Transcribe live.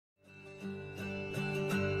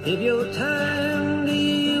If your time to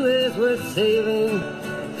you is worth saving,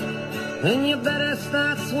 then you better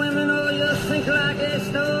start swimming or you'll sink like a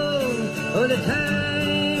stone, or the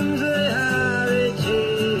times they are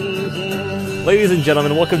a-changing. Ladies and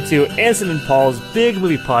gentlemen, welcome to Anson and Paul's Big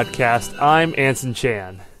Movie Podcast. I'm Anson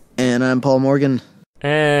Chan. And I'm Paul Morgan.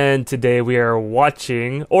 And today we are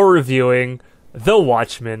watching or reviewing The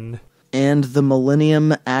Watchmen. And The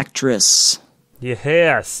Millennium Actress.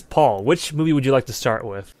 Yes. Paul, which movie would you like to start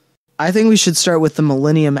with? I think we should start with The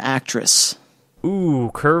Millennium Actress. Ooh,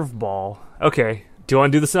 curveball. Okay. Do you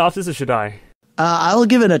want to do the synopsis or should I? I'll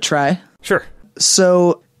give it a try. Sure.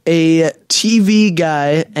 So, a TV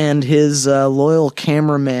guy and his loyal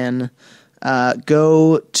cameraman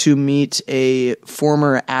go to meet a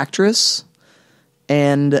former actress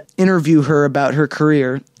and interview her about her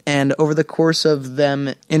career. And over the course of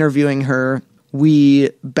them interviewing her, we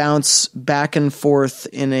bounce back and forth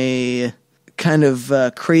in a kind of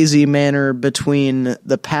crazy manner between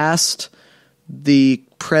the past, the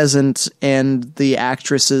present, and the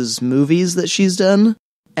actress's movies that she's done.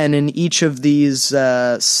 And in each of these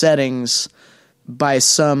settings, by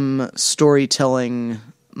some storytelling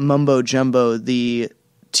mumbo-jumbo, the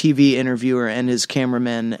TV interviewer and his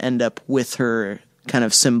cameraman end up with her kind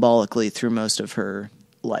of symbolically through most of her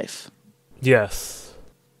life. Yes.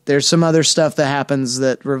 There's some other stuff that happens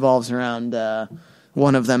that revolves around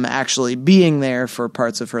one of them actually being there for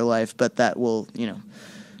parts of her life, but that will,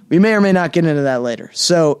 we may or may not get into that later.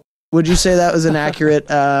 So, would you say that was an accurate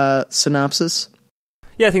synopsis?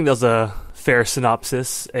 Yeah, I think that was a fair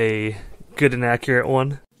synopsis, a good and accurate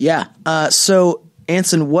one. Yeah. So,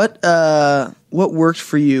 Anson, what worked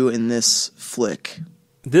for you in this flick?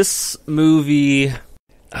 This movie,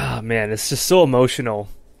 man, it's just so emotional.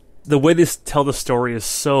 The way they tell the story is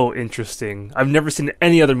so interesting. I've never seen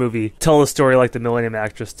any other movie tell a story like the Millennium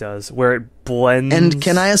Actress does, where it blends. And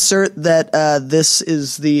can I assert that this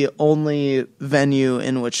is the only venue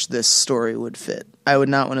in which this story would fit? I would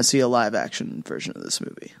not want to see a live-action version of this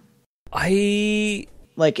movie.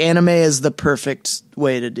 Anime is the perfect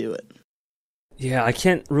way to do it. Yeah, I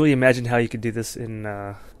can't really imagine how you could do this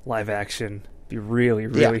in live action. It'd be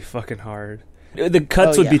really fucking hard. The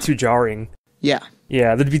cuts would be too jarring. Yeah.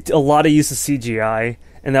 Yeah, there'd be a lot of use of CGI,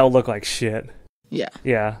 and that would look like shit. Yeah.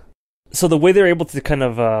 Yeah. So the way they're able to kind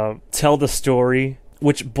of tell the story,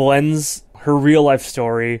 which blends her real-life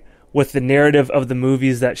story with the narrative of the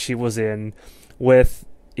movies that she was in, with,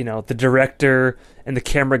 the director and the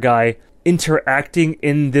camera guy interacting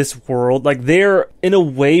in this world. Like, they're, in a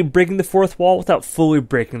way, breaking the fourth wall without fully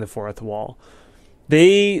breaking the fourth wall.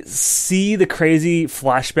 They see the crazy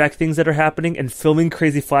flashback things that are happening and filming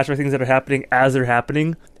crazy flashback things that are happening as they're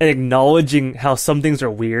happening and acknowledging how some things are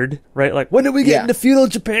weird, right? Like, when did we get into feudal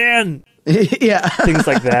Japan? Yeah. Things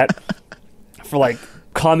like that for,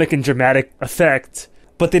 comic and dramatic effect.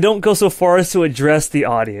 But they don't go so far as to address the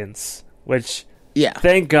audience, which,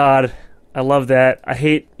 thank God, I love that. I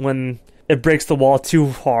hate when it breaks the wall too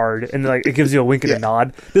hard and, it gives you a wink and a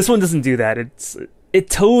nod. This one doesn't do that. It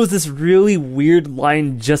toes this really weird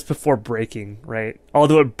line just before breaking, right?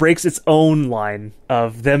 Although it breaks its own line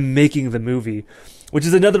of them making the movie, which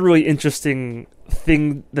is another really interesting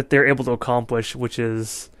thing that they're able to accomplish, which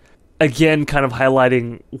is, again, kind of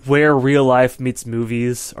highlighting where real life meets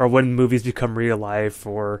movies, or when movies become real life,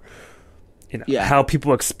 or how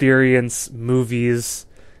people experience movies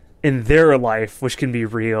in their life, which can be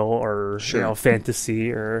real or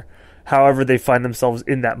fantasy, or however they find themselves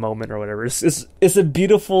in that moment or whatever. It's a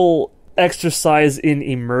beautiful exercise in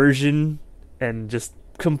immersion and just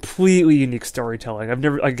completely unique storytelling. I've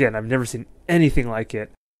never seen anything like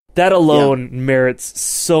it. That alone merits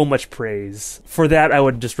so much praise. For that, I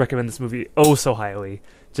would just recommend this movie so highly,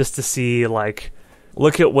 just to see,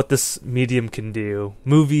 look at what this medium can do.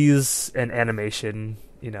 Movies and animation,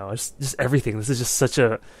 it's just everything. This is just such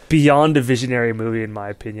a beyond a visionary movie, in my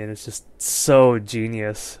opinion. It's just so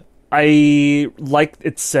genius. I like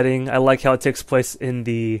its setting. I like how it takes place in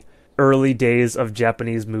the early days of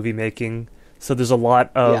Japanese movie making. So there's a lot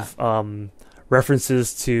of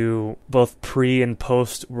references to both pre and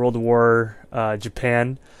post World War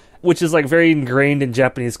Japan, which is very ingrained in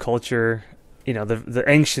Japanese culture. The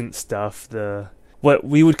ancient stuff, what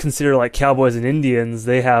we would consider cowboys and Indians.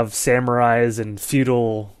 They have samurais and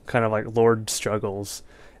feudal kind of lord struggles,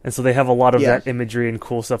 and so they have a lot of that imagery and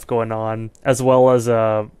cool stuff going on, as well as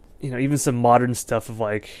even some modern stuff of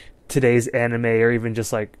today's anime, or even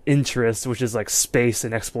just interest, which is space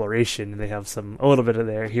and exploration. And they have a little bit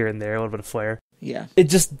of here and there, a little bit of flair. Yeah. It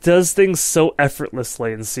just does things so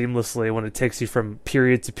effortlessly and seamlessly when it takes you from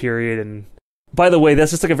period to period. And by the way,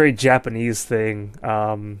 that's just a very Japanese thing.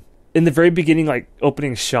 in the very beginning, like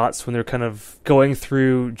opening shots when they're kind of going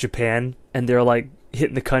through Japan and they're like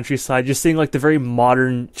hitting the countryside, you're seeing like the very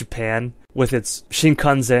modern Japan with its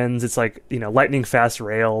Shinkansen's, it's like, you know, lightning fast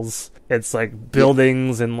rails, it's like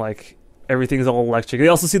buildings and like everything's all electric. They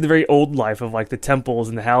also see the very old life of like the temples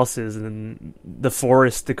and the houses and the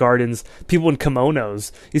forest, the gardens, people in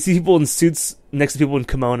kimonos. You see people in suits next to people in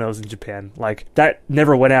kimonos in Japan. Like that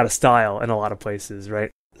never went out of style in a lot of places,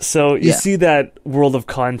 right? So you see that world of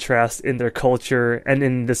contrast in their culture and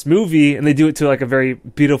in this movie, and they do it to like a very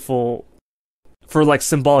beautiful, for like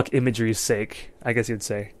symbolic imagery's sake, I guess you'd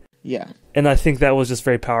say. Yeah. And I think that was just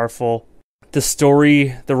very powerful. The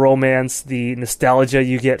story, the romance, the nostalgia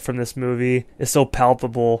you get from this movie is so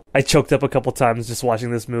palpable. I choked up a couple times just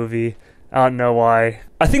watching this movie. I don't know why.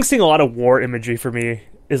 I think seeing a lot of war imagery for me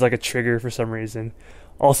is like a trigger for some reason.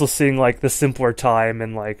 Also seeing like the simpler time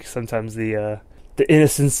and like sometimes the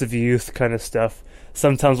innocence of youth kind of stuff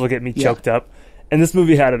sometimes will get me choked up. And this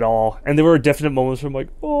movie had it all. And there were definite moments where I'm like,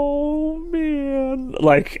 oh man.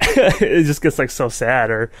 Like, it just gets like so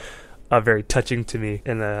sad or very touching to me.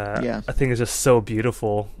 And I think it's just so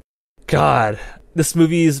beautiful. God, this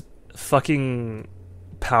movie is fucking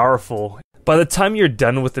powerful. By the time you're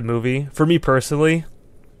done with the movie, for me personally,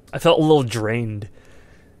 I felt a little drained.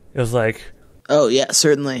 It was like, oh yeah,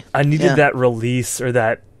 certainly. I needed that release or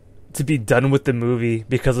that to be done with the movie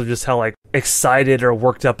because of just how like excited or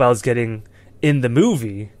worked up I was getting in the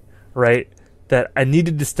movie, right? That I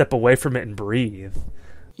needed to step away from it and breathe.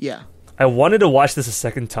 Yeah. I wanted to watch this a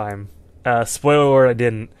second time. Spoiler alert, I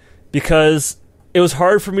didn't. Because it was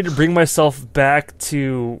hard for me to bring myself back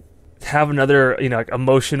to have another, you know, like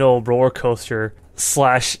emotional roller coaster /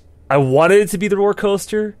 I wanted it to be the roller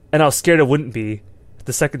coaster, and I was scared it wouldn't be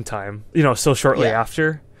the second time, you know, so shortly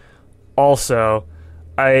after. Also,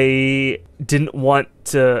 I didn't want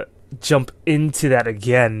to jump into that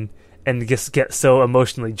again and just get so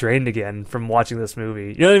emotionally drained again from watching this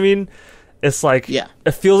movie. You know what I mean? It's like,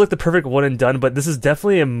 it feels like the perfect one and done, but this is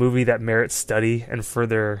definitely a movie that merits study and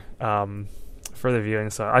further viewing.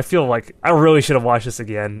 So I feel like I really should have watched this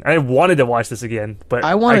again. I wanted to watch this again, but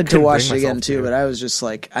I wanted to watch it again too, but I was just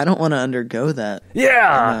like, I don't want to undergo that.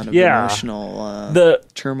 Amount of emotional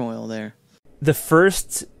turmoil there. The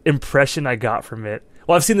first impression I got from it,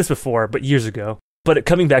 well, I've seen this before, but years ago. But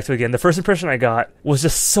coming back to it again, the first impression I got was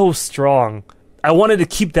just so strong. I wanted to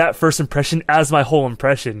keep that first impression as my whole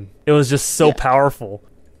impression. It was just so powerful.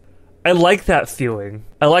 I like that feeling.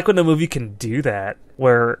 I like when a movie can do that,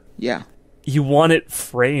 where you want it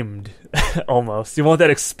framed, almost. You want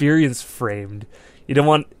that experience framed. You don't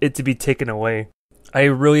want it to be taken away. I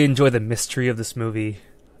really enjoy the mystery of this movie.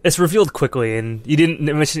 It's revealed quickly, and you didn't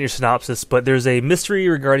mention your synopsis, but there's a mystery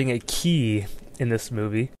regarding a key in this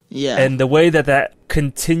movie. Yeah. And the way that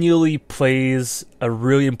continually plays a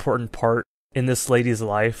really important part in this lady's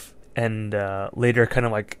life, and later kind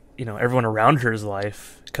of like, you know, everyone around her's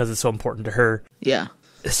life, because it's so important to her. Yeah.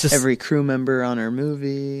 It's just every crew member on her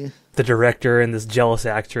movie. The director and this jealous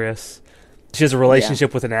actress. She has a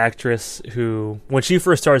relationship with an actress who, when she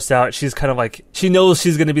first starts out, she's kind of like, she knows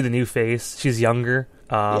she's going to be the new face. She's younger.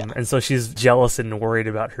 And so she's jealous and worried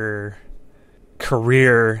about her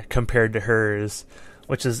career compared to hers,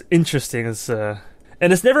 which is interesting.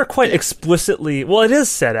 And it's never quite explicitly, well, it is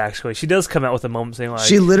said actually. She does come out with a moment saying like,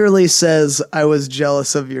 she literally says, I was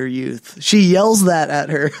jealous of your youth. She yells that at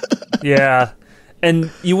her. Yeah.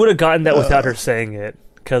 And you would have gotten that without her saying it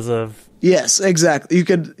because of... Yes, exactly. You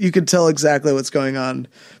could tell exactly what's going on.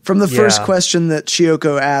 From the first question that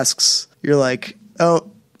Chiyoko asks, you're like,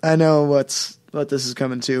 oh, I know what this is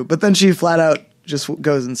coming to. But then she flat out just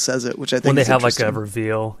goes and says it, which I think when they is have like a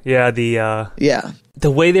reveal. Yeah,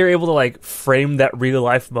 the way they were able to like frame that real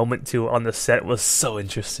life moment to on the set was so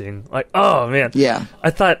interesting. Like, oh man. Yeah.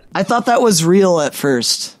 I thought that was real at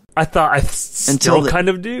first. I thought I still kind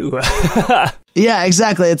of do. Yeah,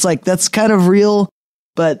 exactly. It's like, that's kind of real,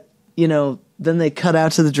 but, you know, then they cut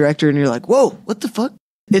out to the director and you're like, whoa, what the fuck?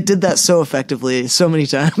 It did that so effectively so many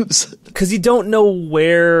times. Because you don't know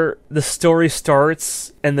where the story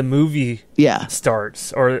starts and the movie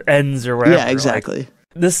starts or ends or whatever. Yeah, exactly. Like,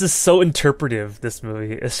 this is so interpretive, this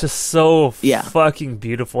movie. It's just so fucking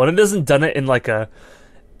beautiful. And it doesn't done it in like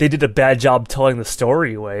they did a bad job telling the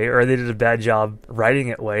story way, or they did a bad job writing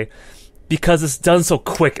it way, because it's done so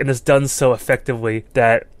quick and it's done so effectively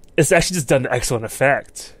that it's actually just done an excellent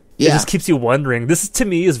effect. Yeah. It just keeps you wondering. This, to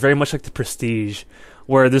me, is very much like The Prestige,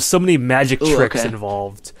 where there's so many magic tricks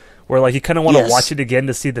involved, where like you kind of want to watch it again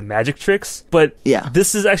to see the magic tricks. But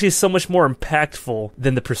this is actually so much more impactful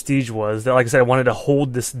than The Prestige was. That, like I said, I wanted to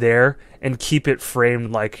hold this there and keep it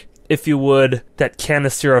framed like if you would, that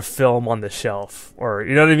canister of film on the shelf, or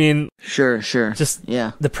you know what I mean? Sure. Just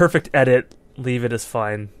the perfect edit. Leave it as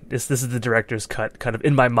fine. This is the director's cut, kind of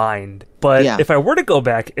in my mind. But if I were to go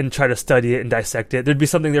back and try to study it and dissect it, there'd be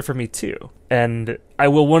something there for me too. And I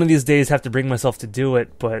will one of these days have to bring myself to do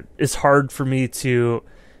it, but it's hard for me to...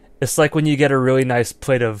 It's like when you get a really nice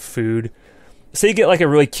plate of food. Say you get like a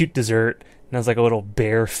really cute dessert, and has like a little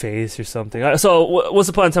bear face or something. So once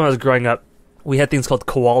upon a time I was growing up, we had things called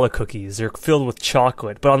koala cookies. They're filled with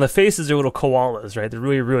chocolate, but on the faces are little koalas, right? They're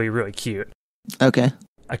really, really, really cute. Okay.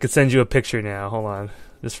 I could send you a picture now. Hold on.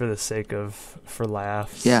 Just for the sake of... for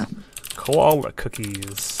laughs. Yeah. Koala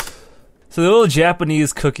cookies. So they're little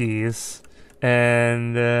Japanese cookies.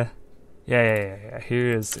 And, yeah.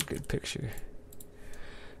 Here is a good picture.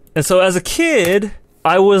 And so as a kid,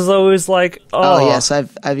 I was always like, oh yes,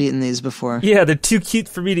 I've eaten these before. Yeah, they're too cute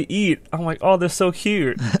for me to eat. I'm like, oh, they're so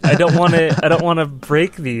cute. I don't want to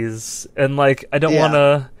break these. And, like, I don't want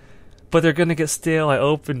to... But they're going to get stale. I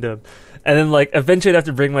opened them. And then, like, eventually I'd have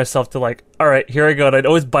to bring myself to, like, all right, here I go. And I'd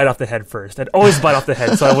always bite off the head first. I'd always bite off the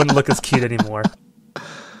head so I wouldn't look as cute anymore.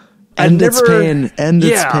 Its pain.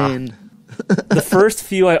 Its pain. The first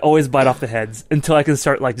few, I always bite off the heads until I can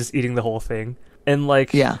start, like, just eating the whole thing. And,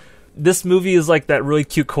 like, this movie is like that really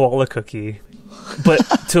cute koala cookie, but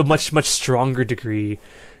to a much, much stronger degree.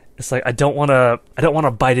 It's like, I don't want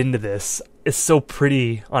to bite into this. It's so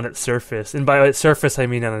pretty on its surface. And by its surface, I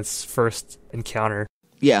mean on its first encounter.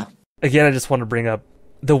 Yeah. Again, I just want to bring up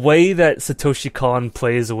the way that Satoshi Kon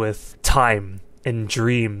plays with time and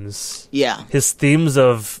dreams. Yeah. His themes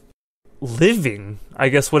of living, I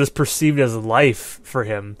guess what is perceived as life for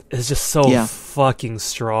him, is just so fucking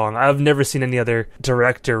strong. I've never seen any other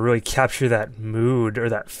director really capture that mood or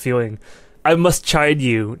that feeling. I must chide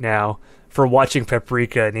you now for watching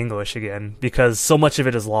Paprika in English again, because so much of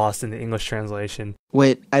it is lost in the English translation.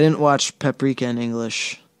 Wait, I didn't watch Paprika in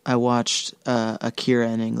English. I watched Akira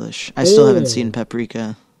in English. I still haven't seen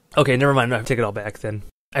Paprika. Okay, never mind. I take it all back then.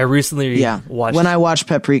 I recently watched... When I watch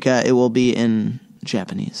Paprika, it will be in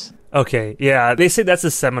Japanese. Okay, yeah. They say that's a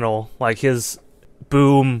seminal, like, his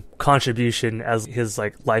boom contribution as his,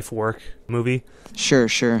 like, life work movie. Sure.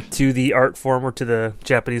 To the art form or to the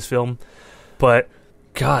Japanese film. But,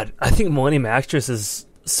 God, I think Millennium Actress is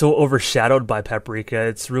so overshadowed by Paprika.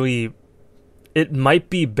 It's really... It might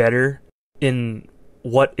be better in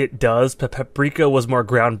what it does, but Paprika was more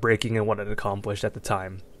groundbreaking in what it accomplished at the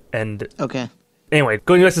time. And anyway,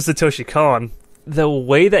 going back to Satoshi Kon, the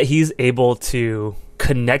way that he's able to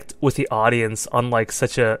connect with the audience on like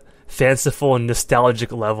such a fanciful and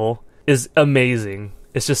nostalgic level is amazing.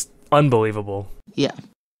 It's just unbelievable. Yeah.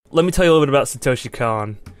 Let me tell you a little bit about Satoshi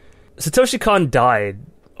Kon. Satoshi Kon died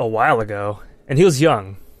a while ago, and he was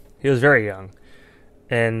young. He was very young.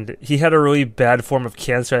 And he had a really bad form of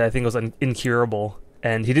cancer that I think was incurable.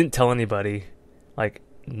 And he didn't tell anybody. Like,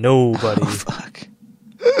 nobody. Oh, fuck.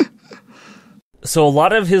 So a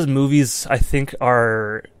lot of his movies, I think,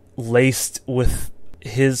 are laced with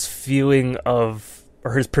his feeling of,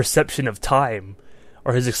 or his perception of time,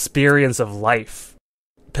 or his experience of life.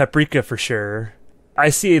 Paprika, for sure. I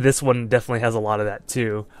see this one definitely has a lot of that,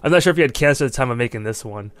 too. I'm not sure if he had cancer at the time of making this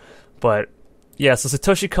one. But, yeah, so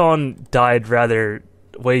Satoshi Kon died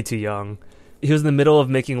way too young. He was in the middle of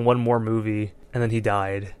making one more movie, and then he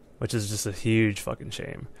died, which is just a huge fucking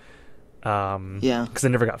shame. Because it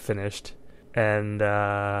never got finished. And,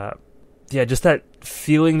 just that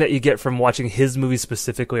feeling that you get from watching his movies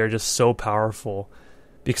specifically are just so powerful.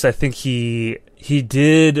 Because I think he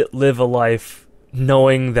did live a life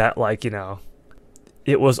knowing that, like, you know,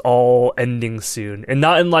 it was all ending soon. And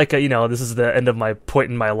not in like a, you know, this is the end of my point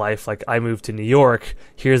in my life. Like, I moved to New York.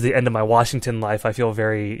 Here's the end of my Washington life. I feel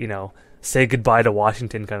very, you know, say goodbye to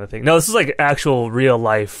Washington kind of thing. No, this is like actual real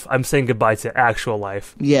life. I'm saying goodbye to actual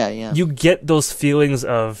life. Yeah. You get those feelings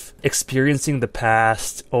of experiencing the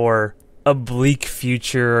past or a bleak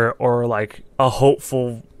future or like a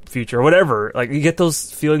hopeful future or whatever. Like, you get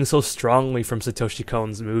those feelings so strongly from Satoshi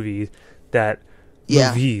Kon's movies that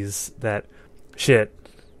shit.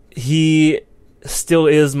 He still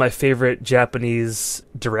is my favorite Japanese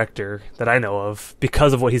director that I know of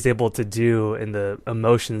because of what he's able to do and the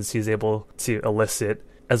emotions he's able to elicit,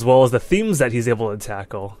 as well as the themes that he's able to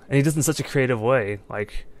tackle. And he does it in such a creative way.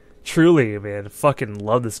 Like, truly, man, fucking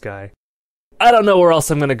love this guy. I don't know where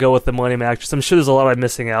else I'm going to go with the Millennium Actress. I'm sure there's a lot I'm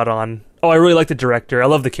missing out on. Oh, I really like the director. I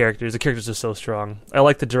love the characters. The characters are so strong. I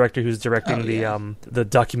like the director who's directing the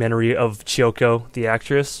documentary of Chiyoko, the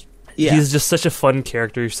actress. Yeah. He's just such a fun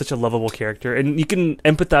character. He's such a lovable character. And you can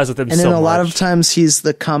empathize with him so much. And a lot of times he's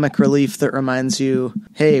the comic relief that reminds you,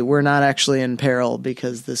 hey, we're not actually in peril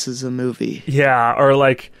because this is a movie. Yeah, or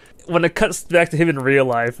like when it cuts back to him in real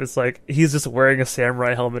life, it's like he's just wearing a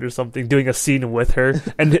samurai helmet or something, doing a scene with her.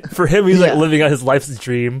 And for him, he's like living out his life's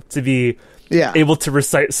dream to be able to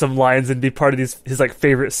recite some lines and be part of his like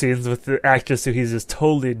favorite scenes with the actress who he's just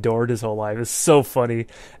totally adored his whole life. It's so funny.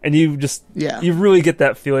 And you just, you really get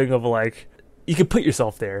that feeling of like, you can put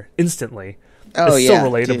yourself there instantly. Oh, it's so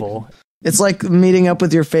relatable. Dude. It's like meeting up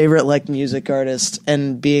with your favorite like music artist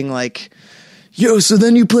and being like, yo, so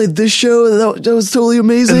then you played this show? That was totally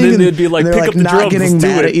amazing. And then they'd be like, pick up the drums. Not getting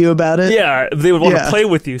mad at you about it. Yeah, they would want to play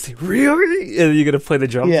with you. Say, really? And you're going to play the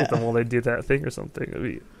drums with them while they do that thing or something. It'd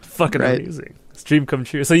be fucking amazing. It's dream come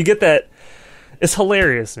true. So you get that. It's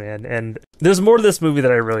hilarious, man. And there's more to this movie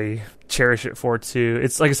that I really cherish it for, too.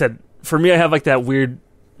 It's like I said, for me, I have like that weird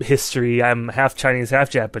history. I'm half Chinese,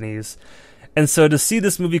 half Japanese. And so to see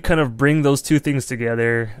this movie kind of bring those two things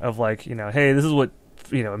together of like, you know, hey, this is what,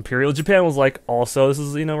 you know, Imperial Japan was like. Also, this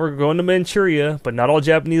is, you know, we're going to Manchuria, but not all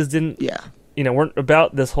Japanese didn't, you know, weren't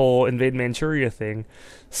about this whole invade Manchuria thing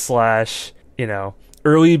 / you know,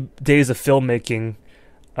 early days of filmmaking.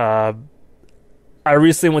 I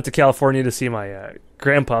recently went to California to see my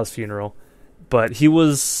grandpa's funeral, but he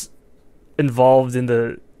was involved in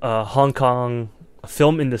the Hong Kong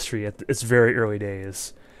film industry at its very early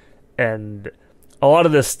days. And a lot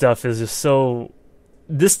of this stuff is just so...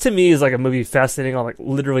 This, to me, is like a movie fascinating on like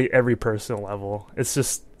literally every personal level. It's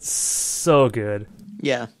just so good.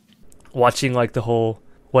 Yeah. Watching like the whole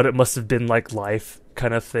what it must have been like life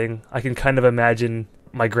kind of thing. I can kind of imagine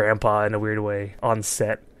my grandpa in a weird way on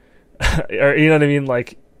set. Or, you know what I mean?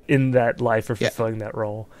 Like in that life or fulfilling that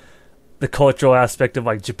role. The cultural aspect of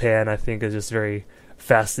like Japan, I think, is just very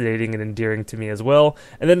fascinating and endearing to me as well.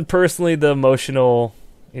 And then personally, the emotional...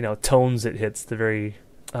 you know, tones it hits, the very...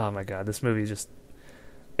 Oh my god, this movie is just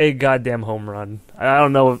a goddamn home run. I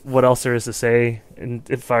don't know what else there is to say, and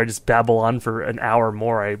if I just babble on for an hour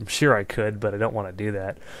more, I'm sure I could, but I don't want to do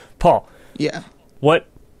that. Paul. Yeah. What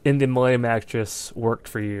in the Millennium Actress worked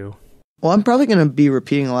for you? Well, I'm probably going to be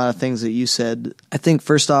repeating a lot of things that you said. I think,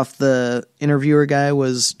 first off, the interviewer guy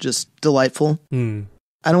was just delightful.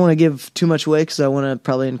 I don't want to give too much away because I want to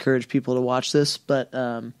probably encourage people to watch this, but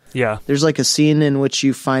there's like a scene in which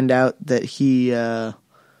you find out that he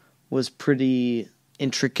was pretty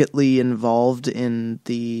intricately involved in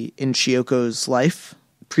Chioko's life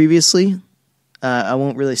previously. I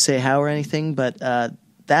won't really say how or anything, but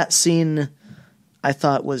that scene I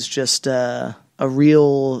thought was just a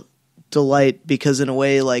real delight because in a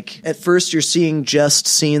way, like at first you're seeing just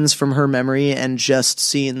scenes from her memory and just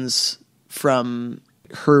scenes from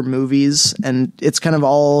her movies, and it's kind of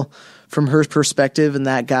all from her perspective, and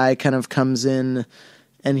that guy kind of comes in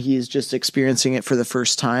and he's just experiencing it for the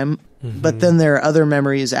first time. But then there are other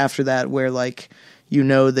memories after that where like you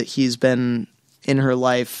know that he's been in her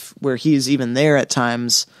life, where he's even there at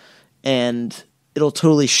times, and it'll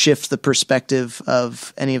totally shift the perspective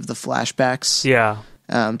of any of the flashbacks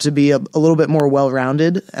to be a little bit more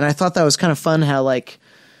well-rounded. And I thought that was kind of fun how like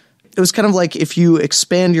it was kind of like if you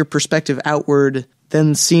expand your perspective outward,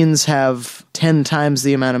 then scenes have 10 times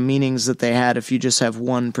the amount of meanings that they had if you just have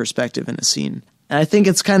one perspective in a scene. And I think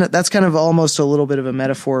that's kind of almost a little bit of a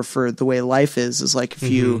metaphor for the way life is like if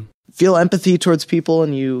you feel empathy towards people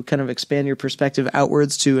and you kind of expand your perspective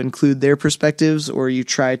outwards to include their perspectives, or you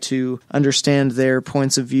try to understand their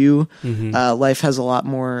points of view, life has a lot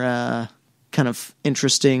more kind of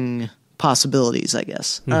interesting possibilities, I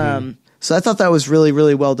guess. So I thought that was really,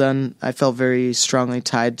 really well done. I felt very strongly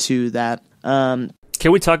tied to that.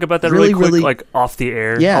 Can we talk about that really quick, like off the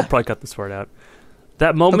air? Yeah. I'll probably cut this part out.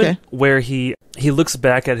 That moment where he looks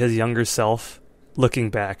back at his younger self, looking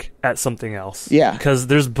back at something else. Yeah. Because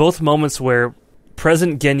there's both moments where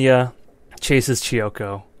present Genya chases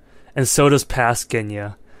Chiyoko, and so does past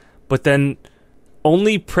Genya. But then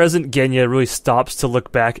only present Genya really stops to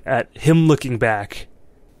look back at him looking back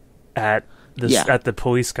at at the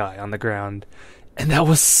police guy on the ground. And that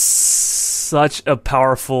was such a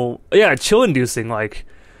powerful, chill-inducing, like,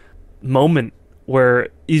 moment where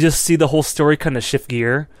you just see the whole story kind of shift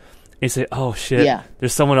gear. And you say, oh, shit,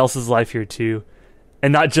 there's someone else's life here, too.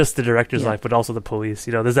 And not just the director's life, but also the police.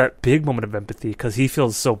 You know, there's that big moment of empathy because he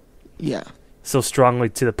feels so strongly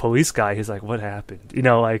to the police guy. He's like, what happened? You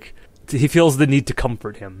know, like, he feels the need to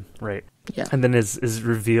comfort him, right? Yeah. And then is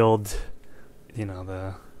revealed, you know,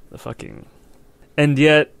 the fucking... And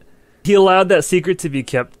yet... he allowed that secret to be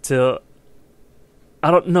kept till,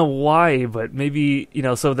 I don't know why, but maybe, you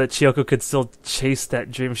know, so that Chiyoko could still chase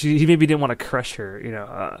that dream. He maybe didn't want to crush her, you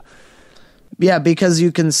know. Because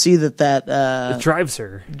you can see that it drives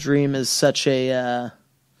her. Dream is such a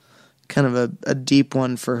kind of a deep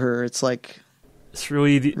one for her. It's like it's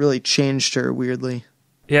really changed her weirdly.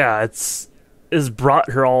 Yeah, it's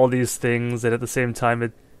brought her all these things, and at the same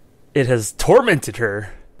time, it has tormented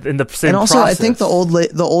her in the same. And also, process. I think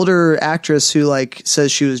the older actress who like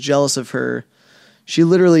says she was jealous of her, she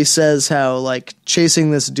literally says how like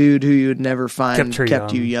chasing this dude who you'd never find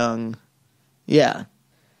kept you young. Yeah,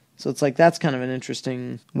 so it's like that's kind of an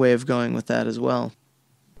interesting way of going with that as well.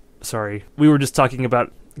 Sorry, we were just talking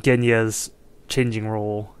about Genya's changing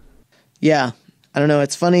role. Yeah, I don't know.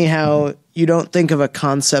 It's funny how you don't think of a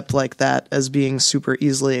concept like that as being super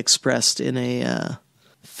easily expressed in a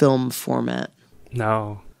film format.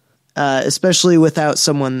 No. Especially without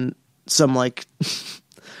some like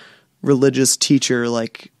religious teacher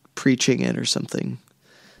like preaching it or something.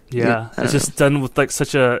 Yeah, it's just done with like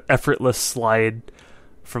such a effortless slide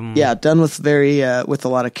from. Yeah, done with with a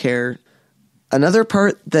lot of care. Another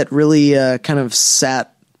part that really kind of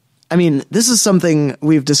sat. I mean, this is something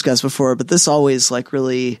we've discussed before, but this always like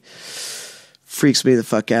really freaks me the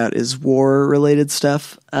fuck out is war related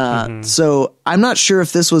stuff. So I'm not sure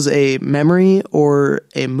if this was a memory or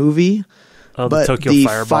a movie, but the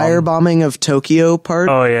firebombing of Tokyo part.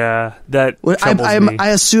 Oh yeah, that troubles me.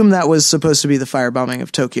 I assume that was supposed to be the firebombing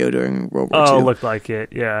of Tokyo during World War II. Oh, it looked like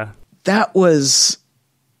it. Yeah, that was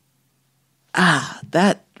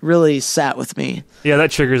that really sat with me. Yeah, that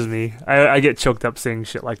triggers me. I get choked up seeing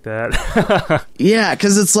shit like that. Yeah,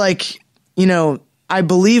 because it's like, you know, I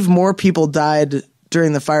believe more people died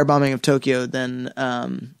during the firebombing of Tokyo than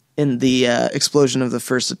in the explosion of the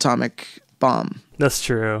first atomic bomb. That's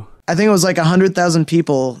true. I think it was like 100,000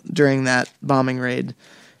 people during that bombing raid.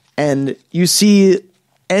 And you see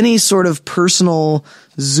any sort of personal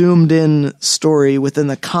zoomed in story within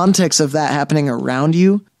the context of that happening around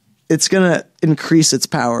you, it's going to increase its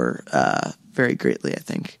power very greatly, I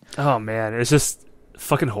think. Oh, man. It's just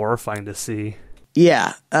fucking horrifying to see.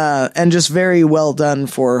 Yeah, and just very well done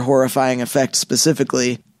for horrifying effect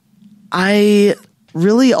specifically. I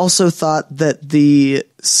really also thought that the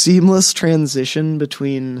seamless transition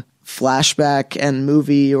between flashback and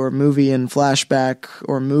movie, or movie and flashback,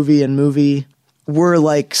 or movie and movie were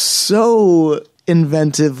like so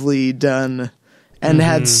inventively done and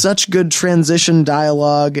had such good transition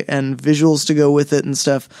dialogue and visuals to go with it and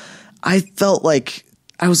stuff. I felt like,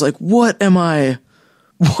 I was like, what am I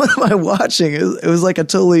watching? It was like a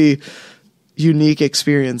totally unique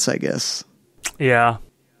experience, I guess. Yeah.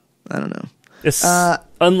 I don't know. It's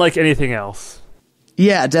unlike anything else.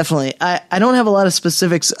 Yeah, definitely. I don't have a lot of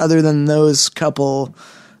specifics other than those couple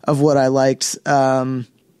of what I liked.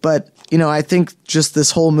 But, you know, I think just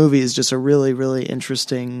this whole movie is just a really, really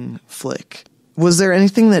interesting flick. Was there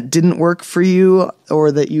anything that didn't work for you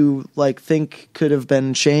or that you like think could have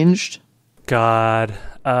been changed? God.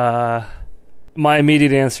 My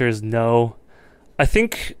immediate answer is no. I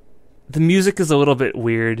think the music is a little bit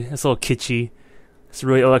weird. It's a little kitschy. It's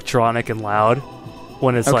really electronic and loud.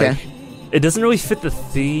 When it's like, it doesn't really fit the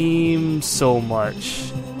theme so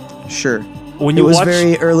much. Sure. When it was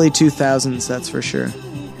very early 2000s, that's for sure.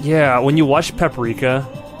 Yeah, when you watch Paprika,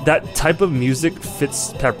 that type of music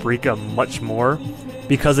fits Paprika much more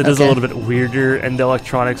because it is a little bit weirder and the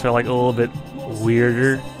electronics are like a little bit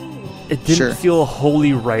weirder. It didn't feel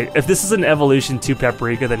wholly right. If this is an evolution to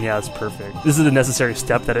Paprika, then yeah, it's perfect. This is the necessary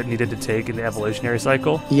step that it needed to take in the evolutionary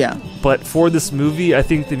cycle. Yeah. But for this movie, I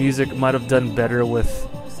think the music might have done better with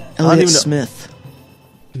Elliott Smith.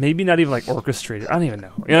 Maybe not even like orchestrated. I don't even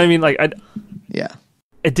know. You know what I mean? Like,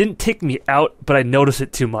 it didn't take me out, but I noticed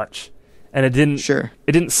it too much, and it didn't. Sure.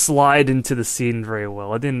 It didn't slide into the scene very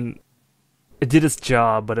well. It didn't. It did its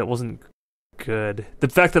job, but it wasn't good. The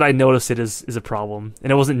fact that I noticed it is a problem,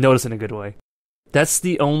 and it wasn't noticed in a good way. That's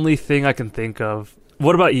the only thing I can think of.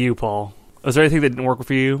 What about you, Paul? Was there anything that didn't work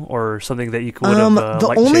for you, or something that you would have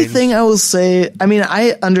the only thing I will say, I mean,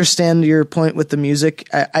 I understand your point with the music.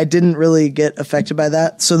 I didn't really get affected by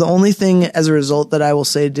that. So the only thing as a result that I will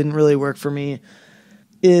say didn't really work for me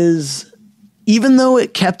is, even though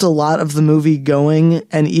it kept a lot of the movie going,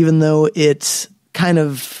 and even though it kind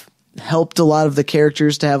of helped a lot of the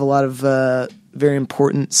characters to have a lot of very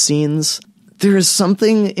important scenes, there is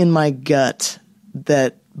something in my gut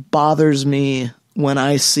that bothers me when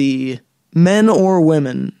I see men or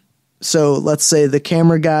women. So let's say the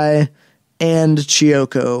camera guy and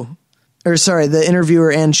Chiyoko, or sorry, the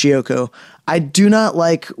interviewer and Chiyoko. I do not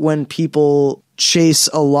like when people chase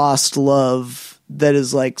a lost love that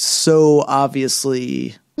is like so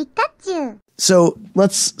obviously Pikachu. So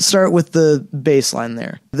let's start with the baseline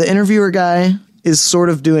there. The interviewer guy is sort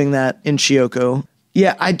of doing that in Chiyoko.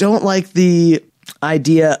 Yeah, I don't like the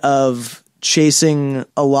idea of chasing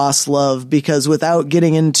a lost love, because without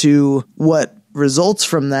getting into what results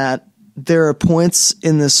from that, there are points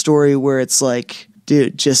in this story where it's like,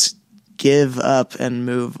 dude, just give up and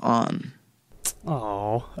move on.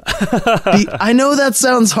 Oh. I know that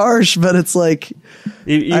sounds harsh, but it's like...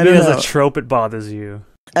 Even as a trope, it bothers you.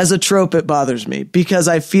 As a trope, it bothers me because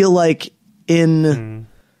I feel like and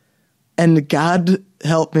God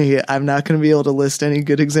help me, I'm not going to be able to list any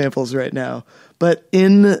good examples right now, but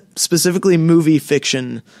in specifically movie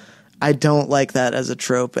fiction, I don't like that as a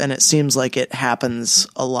trope, and it seems like it happens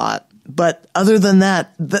a lot. But other than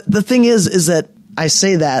that, the thing is that I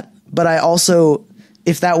say that, but I also,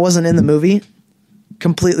 if that wasn't in the movie,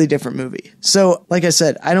 completely different movie. So, like I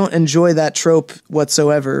said, I don't enjoy that trope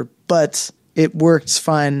whatsoever, but it worked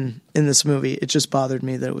fine in this movie. It just bothered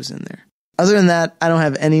me that it was in there. Other than that, I don't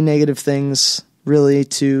have any negative things really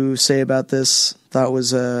to say about this. Thought it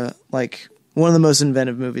was like one of the most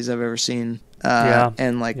inventive movies I've ever seen.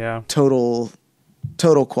 And total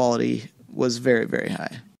quality was very, very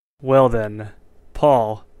high. Well then,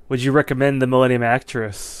 Paul, would you recommend The Millennium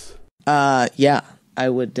Actress? Yeah, I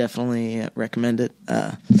would definitely recommend it.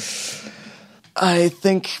 I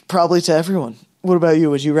think probably to everyone. What about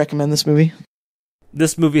you? Would you recommend this movie?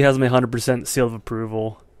 This movie has my 100% seal of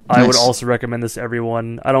approval. Nice. I would also recommend this to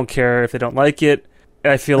everyone. I don't care if they don't like it.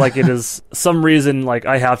 I feel like it is some reason, like,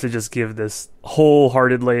 I have to just give this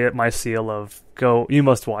wholeheartedly my seal of, go, you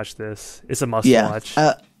must watch this. It's a must-watch.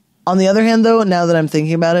 On the other hand, though, now that I'm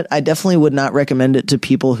thinking about it, I definitely would not recommend it to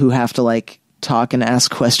people who have to, like, talk and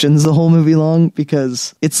ask questions the whole movie long,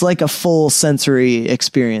 because it's like a full sensory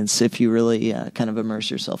experience if you really kind of immerse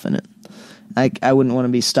yourself in it. I wouldn't want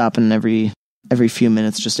to be stopping every few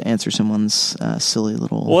minutes just to answer someone's silly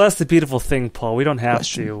little... Well, that's the beautiful thing, Paul. We don't have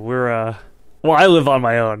question. To. We're... Well, I live on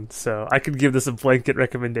my own, so I could give this a blanket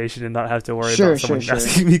recommendation and not have to worry about someone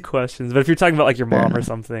asking me questions. But if you're talking about, like, your mom or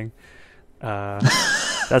something,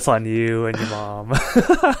 that's on you and your mom.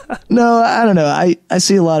 No, I don't know. I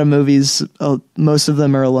see a lot of movies. Most of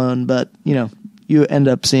them are alone, but, you know, you end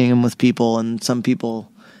up seeing them with people, and some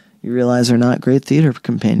people you realize are not great theater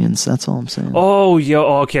companions. That's all I'm saying. Oh,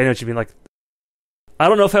 okay, I know what you mean. Like, I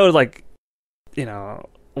don't know if I would, like, you know...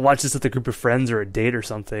 watch this with a group of friends or a date or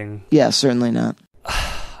something. Yeah, certainly not.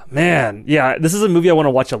 Man, yeah, this is a movie I want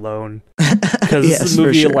to watch alone. Because this is a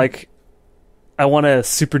movie, like, I want to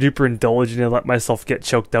super duper indulge in and let myself get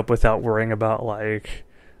choked up without worrying about, like,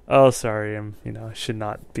 oh, sorry, I should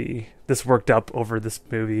not be this worked up over this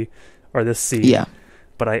movie or this scene. Yeah.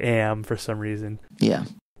 But I am for some reason. Yeah.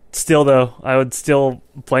 Still, though, I would still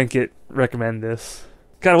blanket recommend this.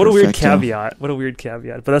 God, what a weird caveat. What a weird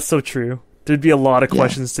caveat. But that's so true. There'd be a lot of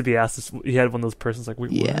questions to be asked if you had one of those persons like,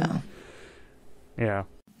 wait, yeah. What? Yeah.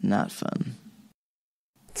 Not fun.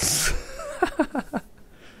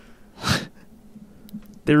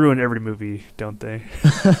 They ruin every movie, don't they?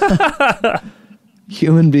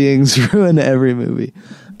 Human beings ruin every movie.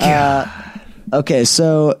 Okay,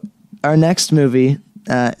 so our next movie,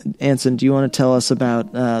 Anson, do you want to tell us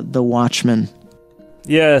about The Watchmen?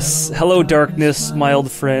 Yes. Hello, darkness, my old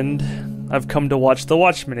friend. I've come to watch The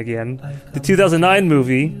Watchmen again. The 2009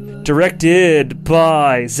 movie, directed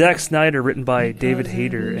by Zack Snyder, written by David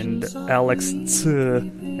Hayter and Alex Tse,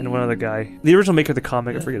 and one other guy. The original maker of the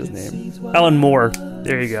comic, I forget his name. Alan Moore.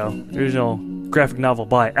 There you go. The original graphic novel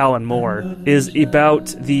by Alan Moore is about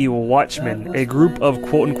the Watchmen, a group of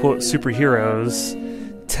quote-unquote superheroes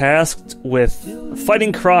tasked with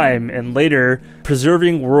fighting crime and later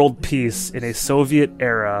preserving world peace in a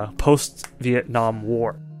Soviet-era post-Vietnam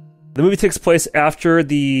War. The movie takes place after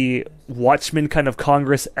the Watchmen kind of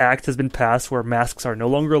Congress Act has been passed where masks are no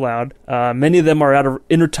longer allowed. Many of them are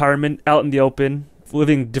in retirement, out in the open,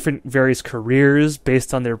 living different various careers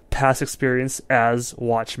based on their past experience as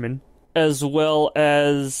Watchmen, as well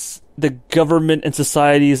as the government and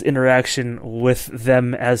society's interaction with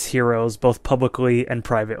them as heroes, both publicly and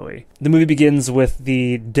privately. The movie begins with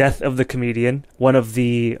the death of the comedian, one of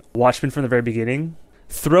the Watchmen from the very beginning,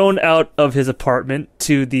 thrown out of his apartment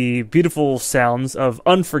to the beautiful sounds of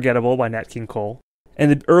Unforgettable by Nat King Cole.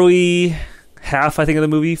 And the early half, I think, of the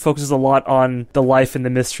movie focuses a lot on the life and the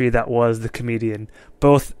mystery that was the comedian,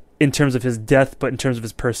 both in terms of his death, but in terms of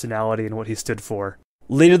his personality and what he stood for.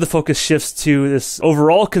 Later, the focus shifts to this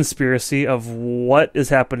overall conspiracy of what is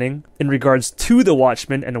happening in regards to the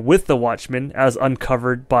Watchmen and with the Watchmen as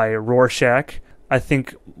uncovered by Rorschach. I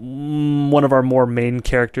think one of our more main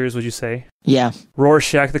characters, would you say? Yeah.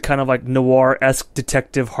 Rorschach, the kind of like noir-esque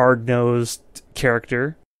detective, hard-nosed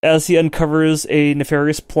character, as he uncovers a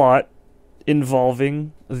nefarious plot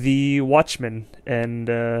involving the Watchmen and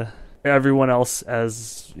everyone else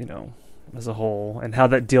as, as a whole, and how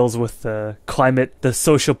that deals with the climate, the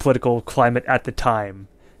socio-political climate at the time.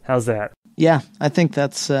 How's that? Yeah, I think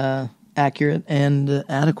that's accurate and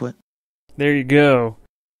adequate. There you go.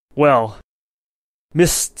 Well,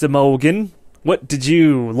 Mr. Mogan, what did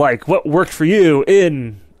you like? What worked for you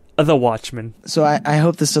in The Watchmen? So I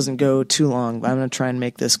hope this doesn't go too long, but I'm going to try and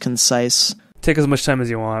make this concise. Take as much time as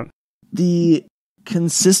you want. The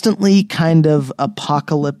consistently kind of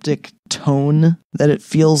apocalyptic tone that it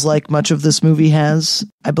feels like much of this movie has.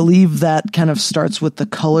 I believe that kind of starts with the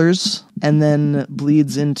colors and then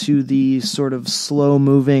bleeds into the sort of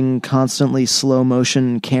slow-moving, constantly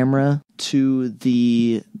slow-motion camera to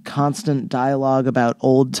the constant dialogue about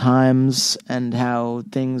old times and how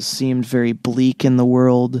things seemed very bleak in the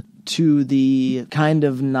world, to the kind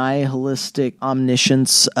of nihilistic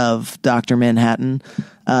omniscience of Dr. Manhattan.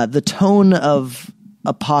 The tone of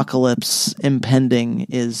apocalypse impending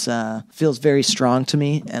is feels very strong to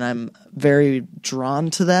me, and I'm very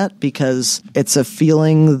drawn to that because it's a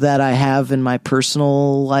feeling that I have in my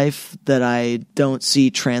personal life that I don't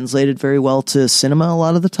see translated very well to cinema a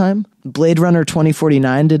lot of the time. Blade Runner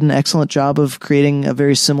 2049 did an excellent job of creating a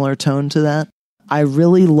very similar tone to that. I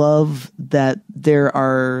really love that there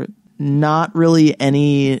are not really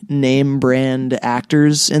any name brand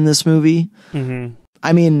actors in this movie. Mm-hmm.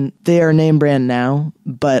 I mean, they are name brand now,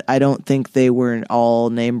 but I don't think they were all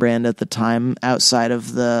name brand at the time outside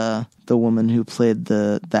of the woman who played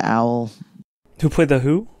the owl. Who played the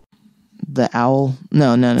who? The owl?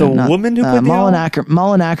 No. The woman who played the owl?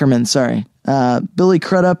 Mullen Ackerman, sorry. Billy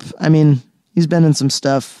Crudup, I mean, he's been in some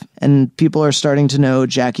stuff, and people are starting to know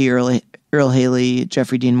Jackie Earl Haley,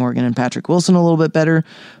 Jeffrey Dean Morgan, and Patrick Wilson a little bit better.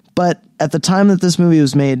 But at the time that this movie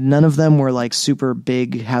was made, none of them were like super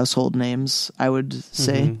big household names, I would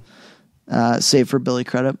say, save for Billy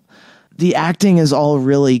Crudup. The acting is all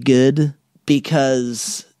really good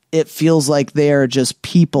because it feels like they are just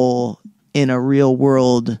people in a real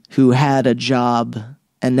world who had a job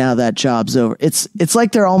and now that job's over. It's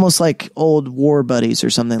like they're almost like old war buddies or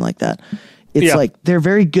something like that. It's like they're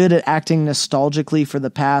very good at acting nostalgically for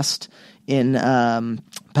the past in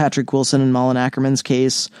Patrick Wilson and Mullen Ackerman's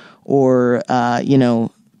case, or,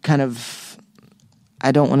 kind of,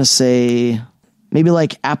 I don't want to say, maybe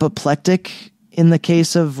like apoplectic in the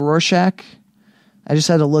case of Rorschach. I just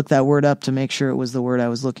had to look that word up to make sure it was the word I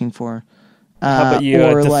was looking for. How about you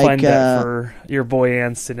define that for your boy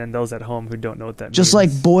Anson and those at home who don't know what that means? Just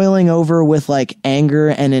like boiling over with like anger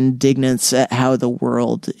and indignance at how the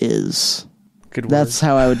world is. Good word. That's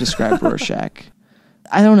how I would describe Rorschach.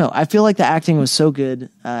 I don't know. I feel like the acting was so good.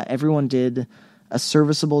 Everyone did a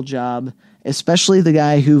serviceable job, especially the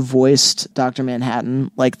guy who voiced Dr.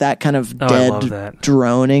 Manhattan. Like that kind of dead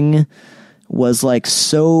droning was like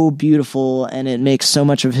so beautiful, and it makes so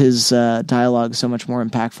much of his dialogue so much more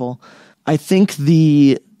impactful. I think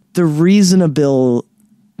the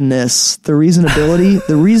reasonableness of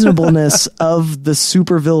the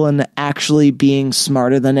supervillain actually being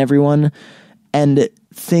smarter than everyone and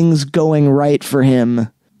things going right for him.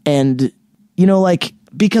 And,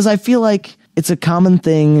 because I feel like it's a common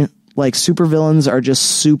thing, like supervillains are just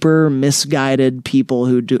super misguided people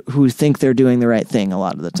who think they're doing the right thing a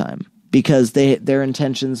lot of the time because their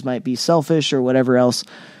intentions might be selfish or whatever else.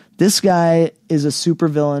 This guy is a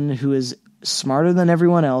supervillain who is smarter than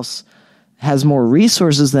everyone else, has more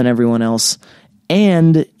resources than everyone else,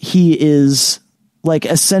 and he is like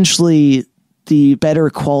essentially the better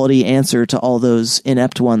quality answer to all those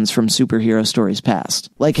inept ones from superhero stories past.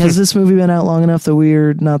 Like, has this movie been out long enough that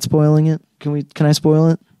we're not spoiling it? Can I spoil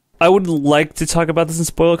it? I would like to talk about this and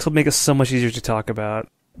spoil it because it'll make it so much easier to talk about.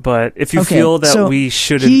 But if you feel that we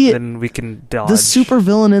shouldn't, then we can dodge. The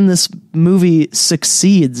supervillain in this movie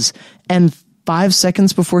succeeds, and 5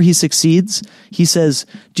 seconds before he succeeds, he says,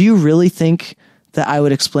 "Do you really think that I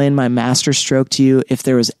would explain my master stroke to you if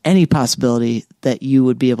there was any possibility that you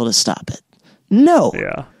would be able to stop it?" No.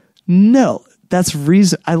 Yeah. No. That's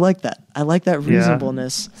reason. I like that. I like that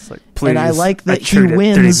reasonableness. It's like, please, and I like that he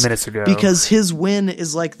wins 30 minutes ago. because his win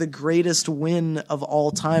is like the greatest win of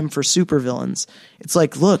all time for supervillains. It's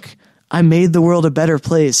like, look, I made the world a better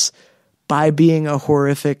place by being a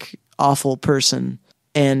horrific, awful person.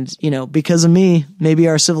 And, because of me, maybe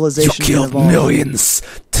our civilization you killed millions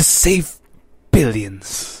to save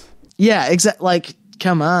billions. Yeah, exactly. Like,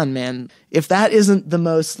 come on, man. If that isn't the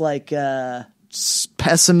most like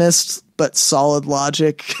pessimist but solid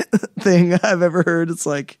logic thing I've ever heard, it's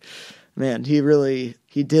like, man, he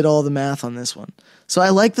did all the math on this one. So I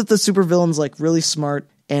like that the supervillain's like really smart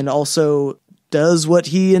and also does what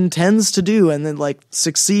he intends to do and then like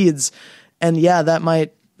succeeds. And yeah, that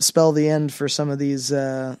might spell the end for some of these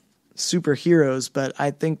superheroes, but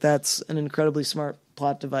I think that's an incredibly smart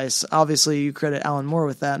plot device. Obviously, you credit Alan Moore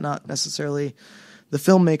with that, not necessarily the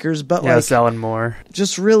filmmakers, but yes, Alan Moore.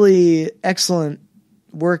 Just really excellent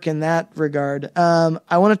work in that regard.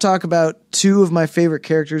 I want to talk about two of my favorite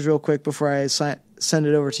characters real quick before I send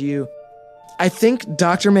it over to you. I think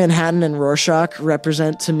Dr. Manhattan and Rorschach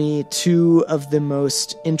represent to me two of the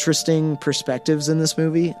most interesting perspectives in this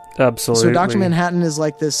movie. Absolutely. So Dr. Manhattan is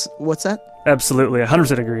like this... What's that? Absolutely,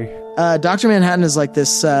 100% agree. Dr. Manhattan is like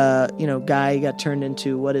this, guy got turned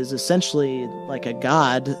into what is essentially like a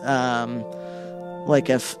god, like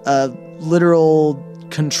a literal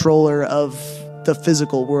controller of the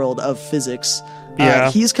physical world, of physics.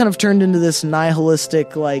 Yeah. He's kind of turned into this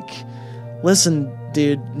nihilistic, like, listen,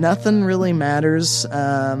 dude, nothing really matters.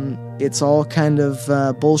 It's all kind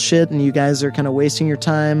of bullshit, and you guys are kind of wasting your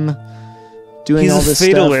time doing all this stuff.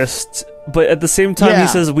 He's a fatalist, but at the same time, he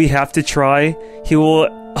says we have to try. He will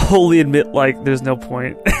wholly admit, like, there's no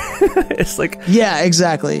point. It's like... Yeah,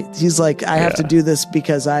 exactly. He's like, I have to do this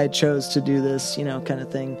because I chose to do this, kind of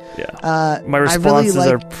thing. Yeah. My responses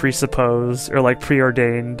are presupposed or, like,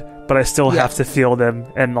 preordained, but I still have to feel them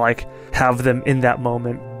and, like, have them in that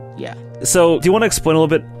moment. Yeah. So, do you want to explain a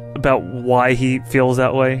little bit about why he feels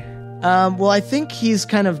that way? Well, I think he's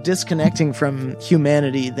kind of disconnecting from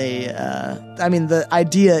humanity. The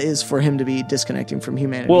idea is for him to be disconnecting from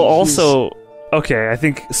humanity. Well, also, I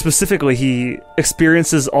think specifically he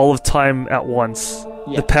experiences all of time at once.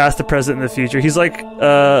 Yeah. The past, the present, and the future. He's like,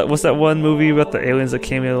 what's that one movie about the aliens that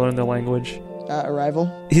came here to learn their language?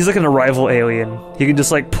 Arrival? He's like an arrival alien. He can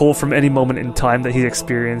just, like, pull from any moment in time that he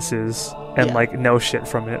experiences and, like, know shit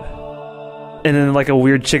from it. And in, like, a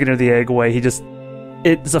weird chicken or the egg way,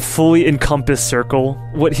 it's a fully encompassed circle.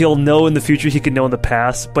 What he'll know in the future, he can know in the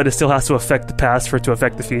past, but it still has to affect the past for it to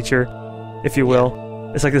affect the future, if you will.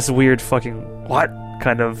 Yeah. It's like this weird fucking what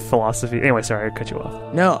kind of philosophy. Anyway, sorry, I cut you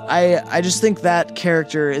off. No, I just think that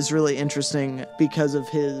character is really interesting because of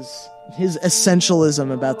his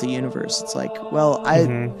essentialism about the universe. It's like, well,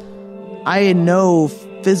 I know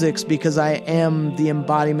physics because I am the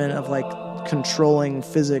embodiment of, like, controlling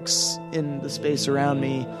physics in the space around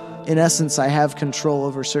me. In essence, I have control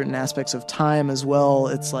over certain aspects of time as well.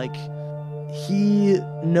 It's like he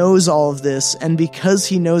knows all of this, and because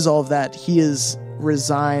he knows all of that, he is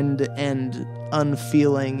resigned and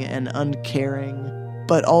unfeeling and uncaring,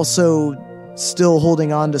 but also still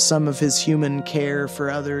holding on to some of his human care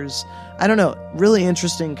for others. I don't know, really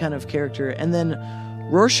interesting kind of character. And then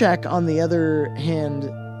Rorschach, on the other hand,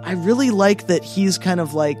 I really like that he's kind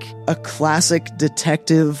of like a classic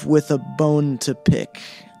detective with a bone to pick.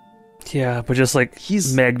 Yeah, but just like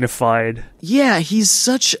he's magnified. Yeah, he's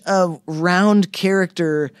such a round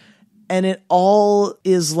character, and it all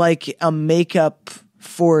is like a makeup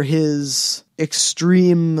for his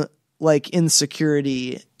extreme, like,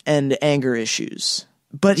 insecurity and anger issues.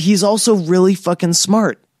 But he's also really fucking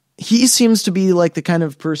smart. He seems to be like the kind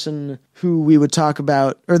of person who we would talk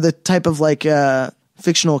about, or the type of, like,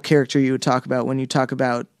 fictional character you would talk about when you talk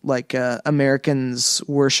about, like, Americans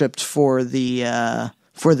worshipped for the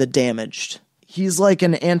damaged. He's like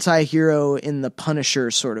an anti-hero in the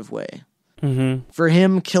Punisher sort of way. Mm-hmm. For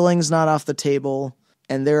him, killing's not off the table,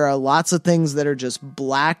 and there are lots of things that are just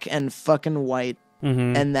black and fucking white,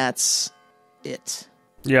 and that's it.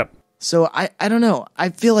 Yep. So I don't know. I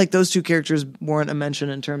feel like those two characters warrant a mention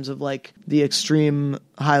in terms of, like, the extreme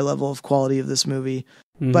high level of quality of this movie.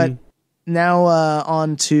 Mm-hmm. But now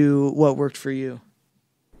on to what worked for you.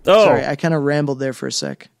 Oh, sorry, I kind of rambled there for a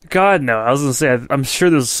sec. God, no. I was going to say, I'm sure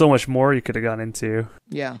there's so much more you could have gone into.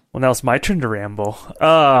 Yeah. Well, now it's my turn to ramble.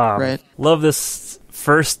 Right. Love this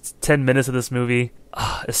first 10 minutes of this movie.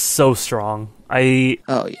 It's so strong. Oh,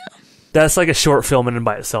 yeah. That's like a short film in and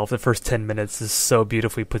by itself. The first 10 minutes is so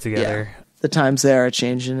beautifully put together. Yeah. The times they are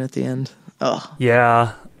changing at the end. Oh.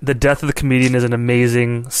 Yeah. The death of the comedian is an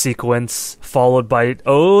amazing sequence, followed by,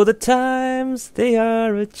 oh, the times they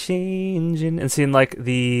are a-changing, and seeing, like,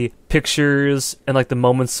 the pictures and, like, the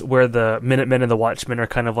moments where the Minutemen and the Watchmen are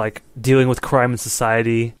kind of, like, dealing with crime in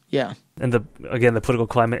society. Yeah. And, the political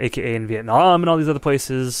climate, a.k.a. in Vietnam and all these other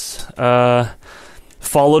places.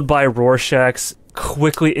 Followed by Rorschach's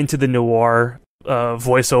quickly into the noir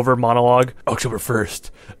voiceover monologue. October 1st,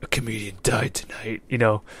 a comedian died tonight,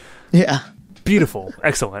 Yeah. Beautiful.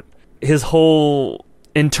 Excellent. His whole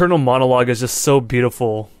internal monologue is just so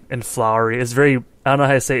beautiful and flowery. It's very, I don't know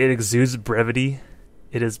how to say it, exudes brevity.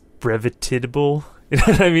 It is brevitable. You know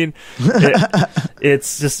what I mean?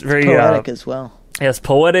 It's just very... poetic as well. Yeah, it's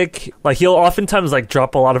poetic. Like, he'll oftentimes, like,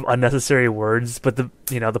 drop a lot of unnecessary words, but the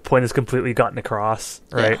point is completely gotten across,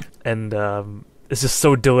 right? Yeah. And it's just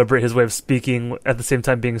so deliberate, his way of speaking, at the same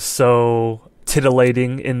time being so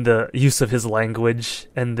titillating in the use of his language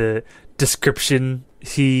and the description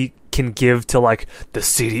he can give to like the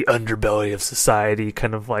seedy underbelly of society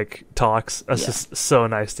kind of like talks. That's just so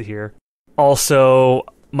nice to hear. Also,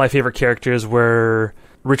 my favorite characters were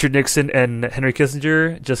Richard Nixon and Henry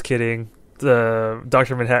Kissinger. Just kidding. The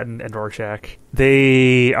Dr. Manhattan and Rorschach.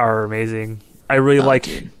 They are amazing. I really like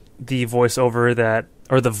the voiceover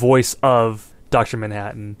or the voice of Dr.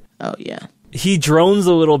 Manhattan. Oh yeah. He drones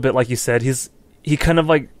a little bit, like you said. He kind of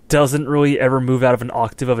like doesn't really ever move out of an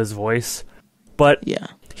octave of his voice. But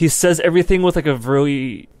he says everything with like a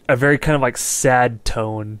very kind of like sad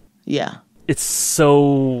tone. Yeah. It's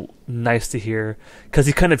so nice to hear because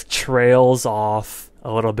he kind of trails off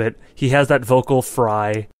a little bit. He has that vocal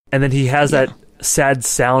fry, and then he has that sad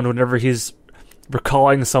sound whenever he's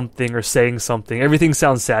recalling something or saying something. Everything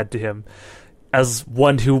sounds sad to him as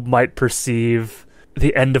one who might perceive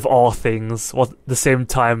the end of all things while at the same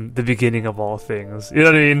time the beginning of all things. You know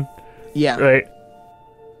what I mean? Yeah. Right?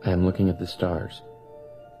 I am looking at the stars.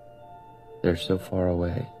 They're so far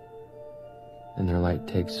away, and their light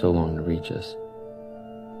takes so long to reach us.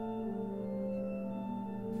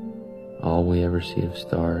 All we ever see of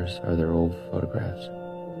stars are their old photographs.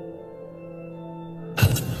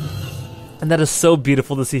 And that is so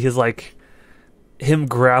beautiful to see him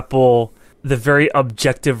grapple the very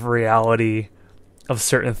objective reality of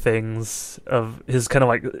certain things, of his kind of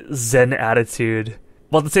like Zen attitude,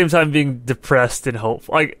 while at the same time being depressed and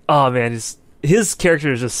hopeful. Like, oh man, his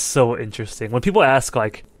character is just so interesting. When people ask,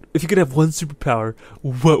 like, if you could have one superpower,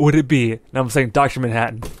 what would it be? And I'm saying Dr.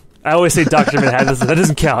 Manhattan. I always say Dr. Manhattan. That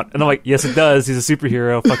doesn't count. And I'm like, yes, it does. He's a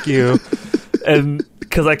superhero. Fuck you. And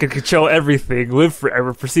because I could control everything, live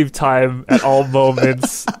forever, perceive time at all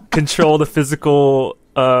moments, control the physical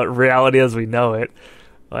reality as we know it.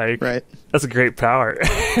 Like, right. That's a great power.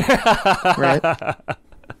 Right.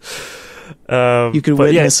 You could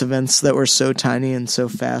witness events that were so tiny and so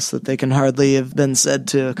fast that they can hardly have been said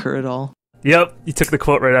to occur at all. Yep, you took the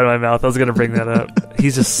quote right out of my mouth. I was going to bring that up.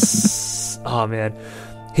 He's just... Oh, man.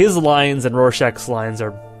 His lines and Rorschach's lines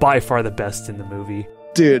are by far the best in the movie.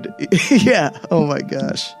 Dude, yeah. Oh, my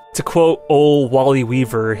gosh. To quote old Wally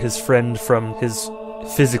Weaver, his friend from his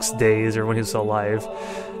physics days or when he was still alive,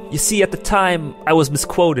 you see, at the time, I was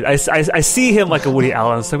misquoted. I see him like a Woody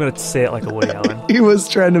Allen, so I'm going to say it like a Woody Allen. He was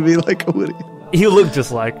trying to be like a Woody. He looked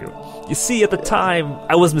just like him. You see, at the time,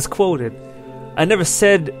 I was misquoted. I never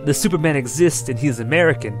said the Superman exists and he's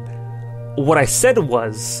American. What I said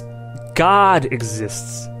was, God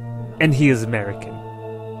exists and he is American.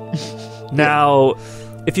 Now,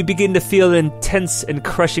 if you begin to feel an intense and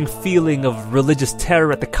crushing feeling of religious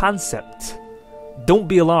terror at the concept, don't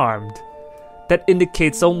be alarmed. That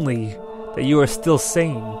indicates only that you are still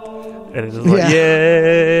sane. And it's just like,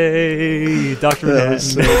 yay, Dr.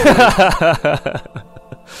 Manhattan.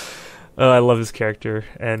 I love his character.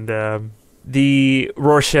 And the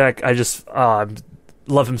Rorschach, I just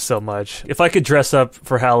love him so much. If I could dress up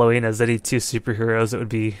for Halloween as any two superheroes, it would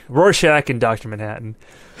be Rorschach and Dr. Manhattan.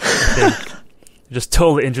 I think. Just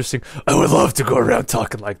totally interesting. I would love to go around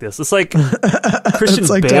talking like this. It's like Christian it's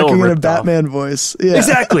like Bale talking in a ripped Batman off. Voice. Yeah.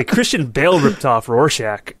 Exactly. Christian Bale ripped off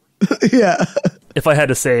Rorschach. Yeah. If I had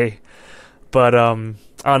to say. But, I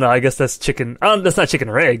don't know. I guess that's chicken. That's not chicken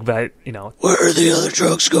or egg, but, you know. Where are the other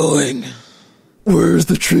drugs going? Where's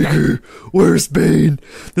the trigger? Where's Bane?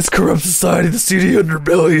 This corrupt society, the seedy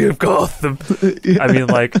underbelly of Gotham. Yeah. I mean,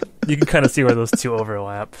 like, you can kind of see where those two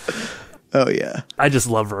overlap. Oh, yeah. I just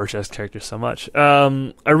love Rorschach's character so much.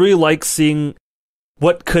 I really like seeing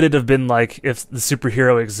what could it have been like if the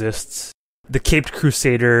superhero exists. The Caped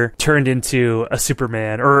Crusader turned into a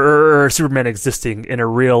Superman, or Superman existing in a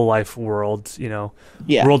real-life world, you know.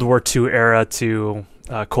 Yeah. World War II era to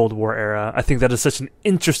Cold War era. I think that is such an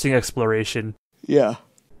interesting exploration. Yeah.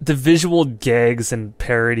 The visual gags and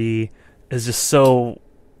parody is just so...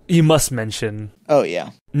 You must mention. Oh, yeah.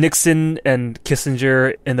 Nixon and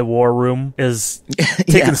Kissinger in the war room is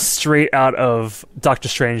taken straight out of Doctor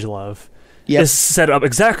Strangelove. Yep. Is set up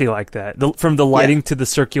exactly like that. From the lighting to the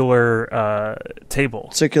circular table.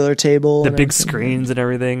 Circular table. The big screens and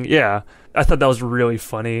everything. Yeah. I thought that was really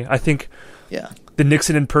funny. I think the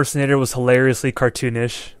Nixon impersonator was hilariously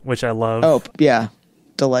cartoonish, which I love. Oh, yeah.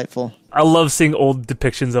 Delightful. I love seeing old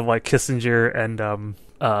depictions of like Kissinger and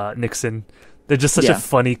Nixon. They're just such a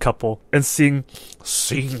funny couple. And seeing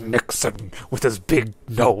Nixon with his big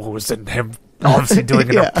nose and him obviously doing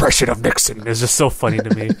an impression of Nixon is just so funny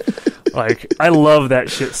to me. Like, I love that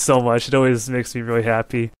shit so much. It always makes me really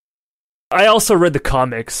happy. I also read the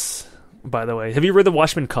comics, by the way. Have you read the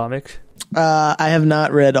Watchmen comic? I have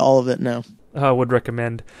not read all of it, no. I would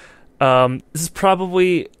recommend. This is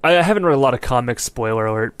probably... I haven't read a lot of comics, spoiler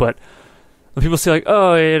alert, but When people say like,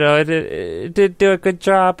 "Oh, it did do a good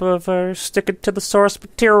job of sticking to the source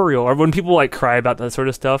material," or when people like cry about that sort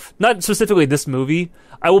of stuff, not specifically this movie,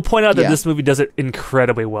 I will point out that this movie does it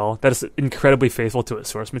incredibly well. That is incredibly faithful to its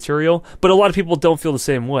source material, but a lot of people don't feel the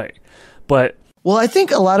same way. But well, I think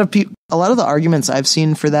a lot of the arguments I've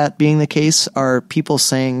seen for that being the case are people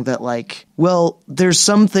saying that, like, well, there's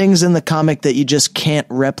some things in the comic that you just can't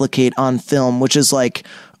replicate on film, which is like,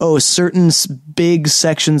 oh, certain big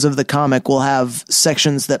sections of the comic will have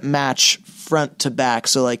sections that match front to back.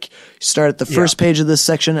 So, like, you start at the first page of this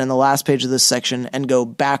section and the last page of this section and go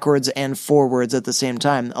backwards and forwards at the same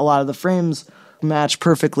time. A lot of the frames match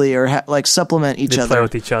perfectly or like supplement each other. They play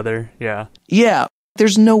with each other, yeah. Yeah.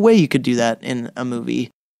 There's no way you could do that in a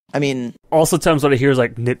movie. I mean... Also, sometimes what I hear is,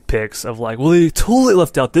 like, nitpicks of, like, well, they totally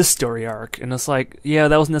left out this story arc. And it's like, yeah,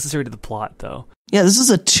 that was necessary to the plot, though. Yeah, this is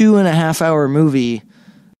a 2.5-hour movie.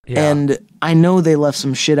 Yeah. And I know they left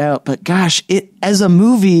some shit out, but gosh, as a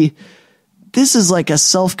movie, this is like a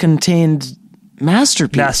self-contained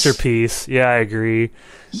masterpiece. Masterpiece, yeah, I agree.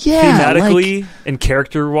 Yeah, thematically and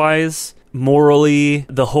character-wise, morally,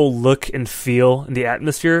 the whole look and feel and the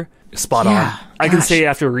atmosphere... spot on. I can say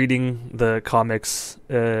after reading the comics,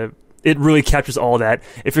 it really captures all that.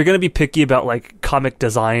 If you're going to be picky about like comic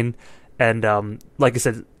design and like I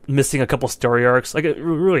said, missing a couple story arcs, like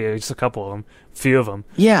really just a couple of them, few of them.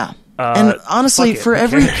 Yeah. And honestly, for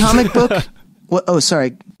every comic book...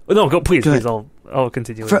 sorry. No, please. I'll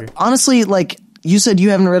continue later. Honestly, like you said, you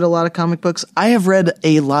haven't read a lot of comic books. I have read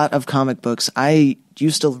a lot of comic books. I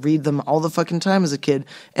used to read them all the fucking time as a kid.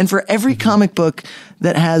 And for every comic book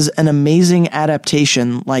that has an amazing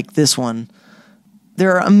adaptation like this one,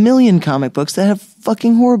 there are a million comic books that have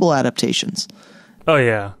fucking horrible adaptations. Oh,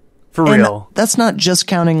 yeah. For real. And that's not just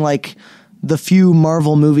counting like the few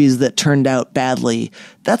Marvel movies that turned out badly.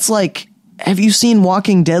 That's like, have you seen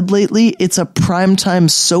Walking Dead lately? It's a primetime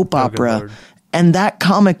soap opera. And that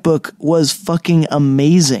comic book was fucking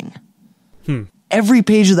amazing. Every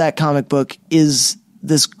page of that comic book is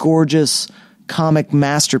this gorgeous comic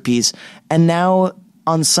masterpiece. And now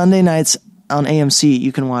on Sunday nights on AMC,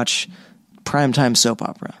 you can watch primetime soap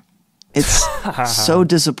opera. It's so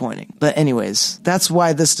disappointing. But anyways, that's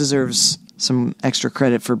why this deserves some extra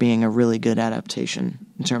credit for being a really good adaptation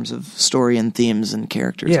in terms of story and themes and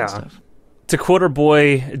characters and stuff. To quote our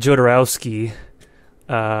boy Jodorowsky,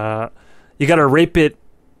 you gotta rape it.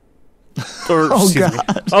 Or, oh, God. Me.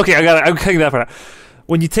 Okay, I'm cutting that part out.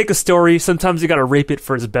 When you take a story, sometimes you gotta rape it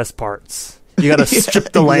for its best parts. You gotta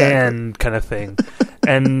strip the land kind of thing.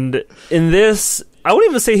 And in this, I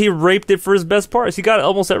wouldn't even say he raped it for his best parts. He got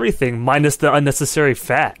almost everything, minus the unnecessary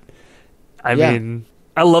fat. I mean,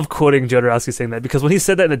 I love quoting Jodorowsky saying that, because when he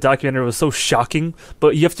said that in the documentary, it was so shocking,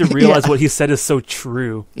 but you have to realize what he said is so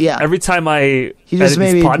true. Yeah. Every time he just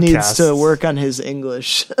maybe needs to work on his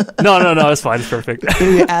English. No, it's fine. It's perfect.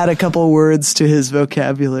 Maybe add a couple words to his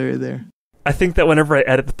vocabulary there. I think that whenever I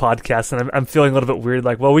edit the podcast and I'm feeling a little bit weird,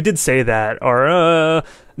 like, well, we did say that, or,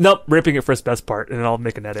 nope, ripping it for its best part, and then I'll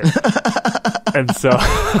make an edit. and so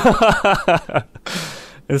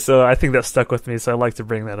I think that stuck with me, so I like to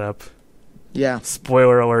bring that up. Yeah.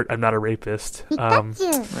 Spoiler alert, I'm not a rapist.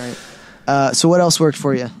 Right. So what else worked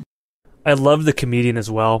for you? I love the comedian as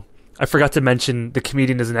well. I forgot to mention the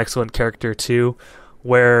comedian is an excellent character too,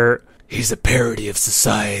 where he's a parody of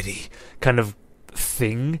society kind of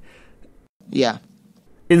thing. Yeah.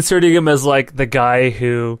 Inserting him as like the guy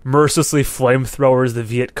who mercilessly flamethrowers the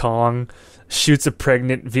Viet Cong, shoots a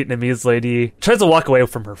pregnant Vietnamese lady, tries to walk away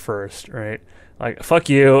from her first, right? Like, fuck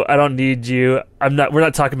you, I don't need you, we're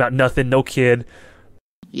not talking about nothing, no kid.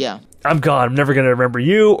 Yeah. I'm gone, I'm never gonna remember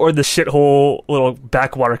you or the shithole little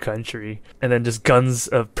backwater country. And then just guns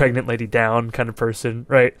a pregnant lady down kind of person,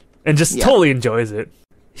 right? And just totally enjoys it.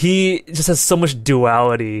 He just has so much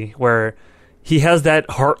duality where he has that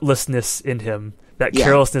heartlessness in him, that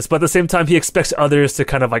carelessness, but at the same time he expects others to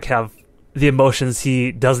kind of like have the emotions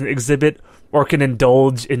he doesn't exhibit, or can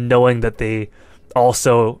indulge in knowing that they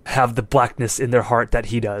also have the blackness in their heart that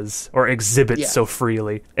he does, or exhibits so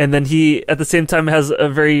freely. And then he, at the same time, has a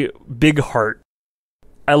very big heart.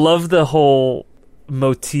 I love the whole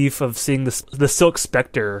motif of seeing the Silk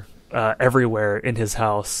Spectre everywhere in his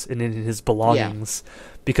house and in his belongings,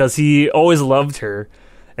 because he always loved her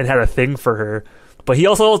and had a thing for her, but he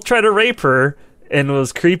also tried to rape her and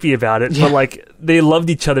was creepy about it. But like, they loved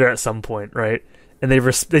each other at some point, right? And they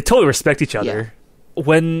totally respect each other.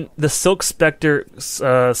 When the Silk Spectre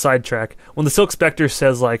sidetrack, when the Silk Spectre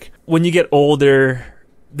says like, when you get older,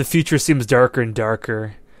 the future seems darker and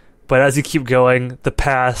darker, but as you keep going, the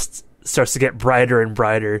past starts to get brighter and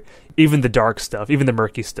brighter, even the dark stuff, even the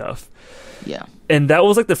murky stuff. Yeah. And that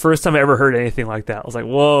was like the first time I ever heard anything like that. I was like,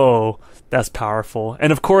 whoa, that's powerful.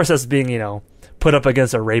 And of course that's being, put up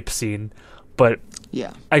against a rape scene. But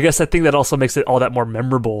yeah, I guess I think that also makes it all that more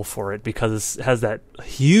memorable for it, because it has that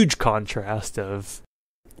huge contrast of,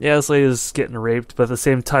 yeah, this lady is getting raped, but at the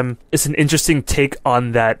same time, it's an interesting take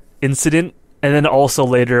on that incident. And then also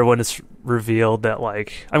later when it's revealed that,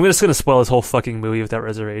 like, I'm just going to spoil this whole fucking movie with that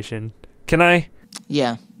reservation. Can I?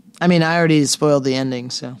 Yeah. I mean, I already spoiled the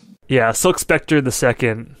ending, so. Yeah, Silk Spectre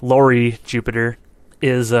II, Laurie Jupiter,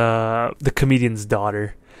 is the comedian's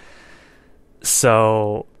daughter.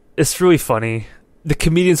 So it's really funny. The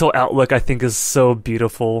comedian's whole outlook, I think, is so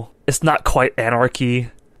beautiful. It's not quite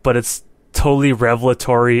anarchy, but it's totally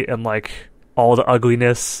revelatory in, like, all the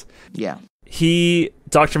ugliness. Yeah.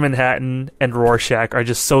 Dr. Manhattan and Rorschach are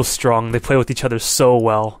just so strong. They play with each other so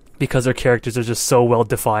well because their characters are just so well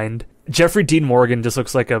defined. Jeffrey Dean Morgan just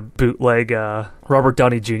looks like a bootleg Robert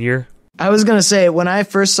Downey Jr. I was going to say, when I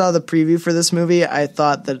first saw the preview for this movie, I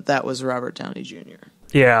thought that was Robert Downey Jr.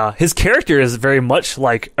 Yeah, his character is very much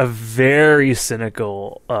like a very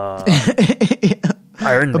cynical Iron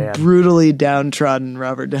Man. A brutally downtrodden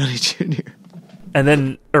Robert Downey Jr. And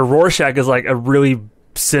then Rorschach is like a really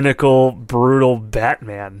cynical, brutal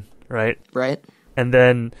Batman, right? Right. And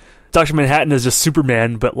then Dr. Manhattan is just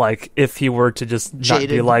Superman, but like if he were to just not Jaded.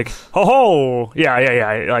 be like, ho ho,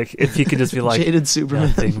 yeah, like if he could just be like, Jaded Superman.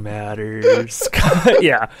 Nothing matters.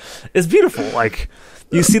 Yeah, it's beautiful. Like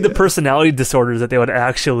you see the personality disorders that they would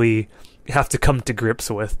actually have to come to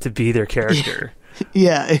grips with to be their character.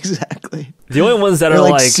 Yeah, exactly. The only ones that they're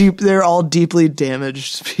are like they're all deeply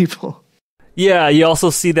damaged people. Yeah, you also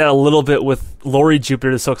see that a little bit with Laurie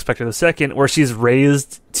Jupiter, the Silk Spectre II, where she's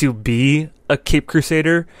raised to be a Cape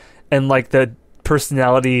Crusader, and like she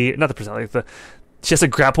has to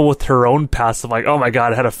grapple with her own past of like, oh my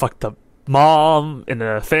god, I had a fucked up mom in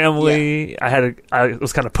a family. Yeah. I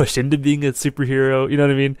was kind of pushed into being a superhero. You know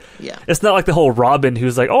what I mean? Yeah. It's not like the whole Robin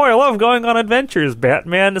who's like, oh, I love going on adventures,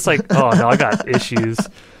 Batman. It's like, oh no, I got issues.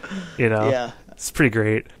 Yeah. It's pretty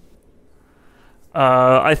great.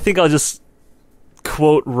 I think I'll just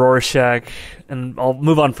quote Rorschach, and I'll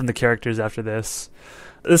move on from the characters after this.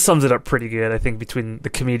 This sums it up pretty good, I think, between the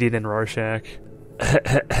comedian and Rorschach.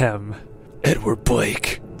 Edward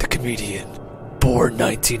Blake, the comedian, born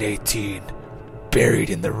 1918,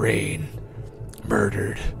 buried in the rain,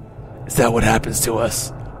 murdered. Is that what happens to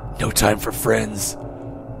us? No time for friends.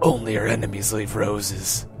 Only our enemies leave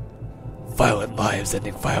roses. Violent lives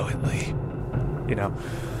ending violently.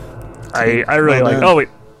 I really like... Oh, wait,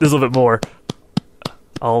 there's a little bit more.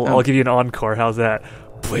 I'll give you an encore. How's that?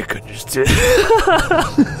 Blake understood.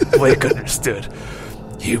 Blake understood.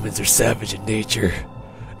 Humans are savage in nature.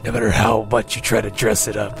 No matter how much you try to dress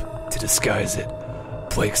it up, to disguise it,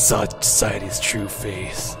 Blake saw society's true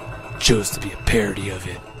face. Chose to be a parody of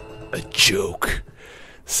it. A joke.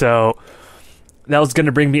 So, that was going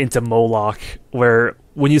to bring me into Moloch, where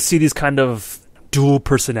when you see these kind of dual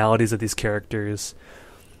personalities of these characters,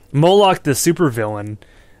 Moloch, the supervillain,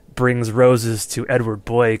 brings roses to Edward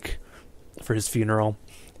Blake for his funeral.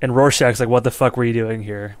 And Rorschach's like, what the fuck were you doing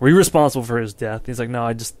here? Were you responsible for his death? And he's like, no,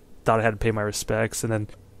 I just thought I had to pay my respects. And then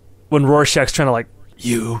when Rorschach's trying to like,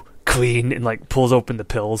 you clean, and like pulls open the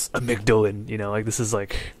pills, amygdalin, like this is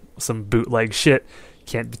like some bootleg shit.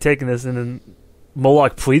 Can't be taking this. And then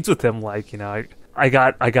Moloch pleads with him like, I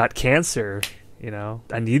got cancer,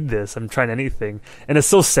 I need this. I'm trying anything. And it's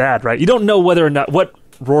so sad, right? You don't know whether or not what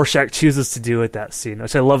Rorschach chooses to do at that scene,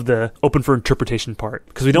 which I love the open for interpretation part,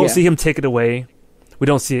 because we don't see him take it away. We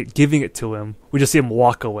don't see it giving it to him. We just see him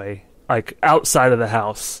walk away, like outside of the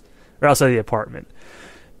house or outside of the apartment.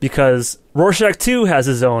 Because Rorschach too has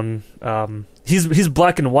his own. He's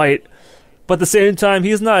black and white, but at the same time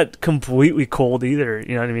he's not completely cold either.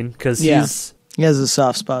 You know what I mean? Because he has his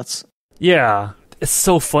soft spots. Yeah, it's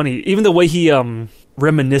so funny. Even the way he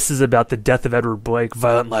reminisces about the death of Edward Blake,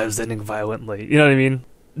 violent lives ending violently. You know what I mean?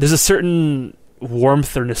 There's a certain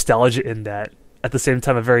warmth or nostalgia in that. At the same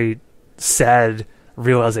time, a very sad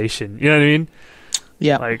realization. You know what I mean?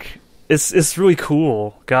 Yeah. Like it's really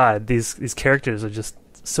cool. God, these characters are just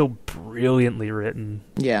so brilliantly written.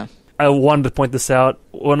 Yeah. I wanted to point this out.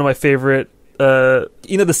 One of my favorite. The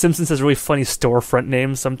Simpsons has really funny storefront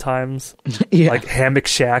names sometimes. Yeah. Like Hammock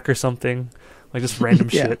Shack or something. Like just random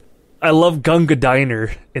shit. I love Gunga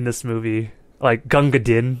Diner in this movie. Like Gunga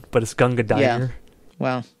Din, but it's Gunga Diner. Yeah.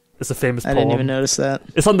 Wow. It's a famous poem. I didn't even notice that.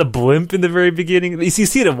 It's on the blimp in the very beginning. You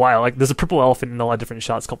see it in a while. Like there's a purple elephant in a lot of different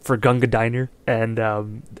shots called for Gunga Diner.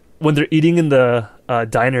 And when they're eating in the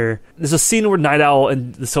diner, there's a scene where Night Owl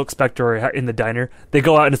and the Silk Spectre are in the diner. They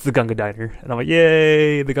go out and it's the Gunga Diner. And I'm like,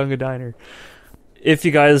 yay, the Gunga Diner. If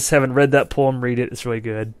you guys haven't read that poem, read it. It's really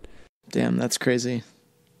good. Damn, that's crazy.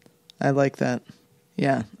 I like that.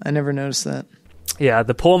 Yeah, I never noticed that. Yeah,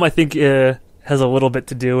 the poem, I think, has a little bit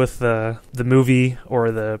to do with the movie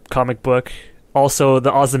or the comic book. Also,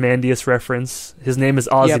 the Ozymandias reference. His name is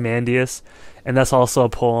Ozymandias, and that's also a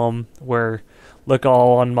poem where, look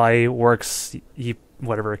all on my works, ye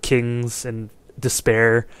whatever, kings and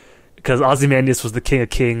despair. Because Ozymandias was the king of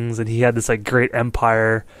kings, and he had this like great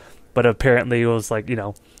empire, but apparently it was like, you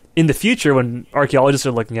know, in the future when archaeologists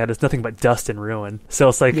are looking at it, it's nothing but dust and ruin. So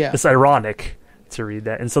it's like, it's ironic to read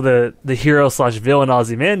that. And so the hero / villain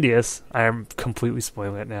Ozymandias, I am completely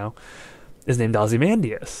spoiling it now, is named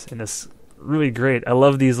Ozymandias, and it's really great. I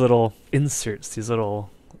love these little inserts, these little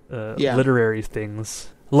literary things.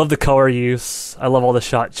 I love the color use. I love all the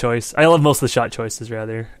shot choice. I love most of the shot choices,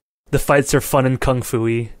 rather. The fights are fun and kung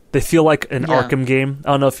fu-y. They feel like an Arkham game.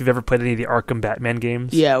 I don't know if you've ever played any of the Arkham Batman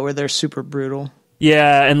games. Yeah, where they're super brutal.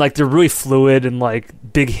 Yeah, and like they're really fluid and like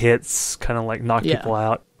big hits kind of like knock people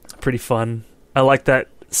out. Pretty fun. I like that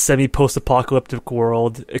semi-post-apocalyptic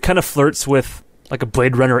world. It kind of flirts with like a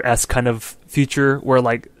Blade Runner-esque kind of future where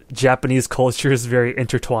like Japanese culture is very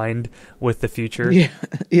intertwined with the future.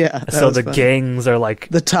 Yeah. So the gangs are like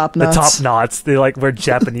the top knots. The top knots. They like wear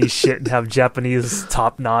Japanese shit and have Japanese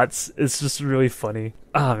top knots. It's just really funny.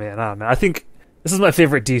 Oh man, I don't know. I think this is my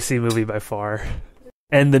favorite DC movie by far.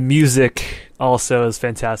 And the music also is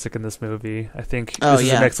fantastic in this movie. I think this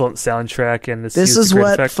is an excellent soundtrack, and this is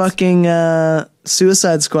what effects. Fucking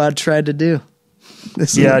Suicide Squad tried to do.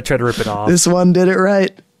 I tried to rip it off. This one did it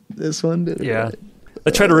right. Right. I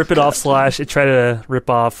tried to rip it off / it tried to rip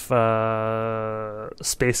off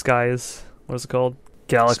Space Guys. What is it called?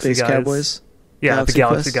 Galaxy Space Guys. Cowboys? Yeah, Galaxy the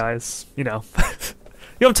Galaxy Quest? Guys. You know. You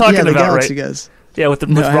know what I'm talking about, Galaxy right? Guys. Yeah, with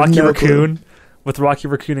Rocky Raccoon. Clue. With Rocky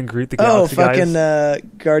Raccoon and Groot, the Galaxy Guys. Oh,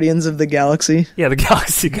 fucking Guardians of the Galaxy? Yeah, the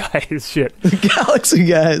Galaxy Guys. Shit. The Galaxy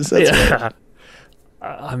Guys. That's right.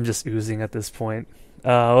 I'm just oozing at this point.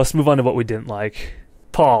 Let's move on to what we didn't like.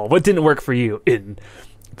 Paul, what didn't work for you in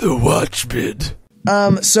The Watchmen?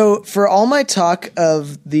 So for all my talk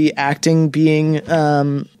of the acting being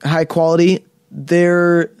high quality,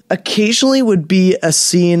 there occasionally would be a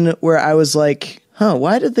scene where I was like,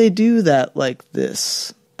 why did they do that like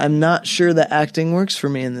this? I'm not sure the acting works for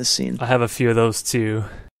me in this scene. I have a few of those too.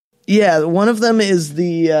 Yeah, one of them is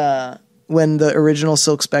the when the original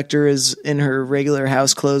Silk Spectre is in her regular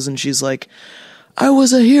house clothes and she's like, I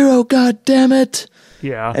was a hero, god damn it.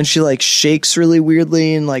 Yeah. And she like shakes really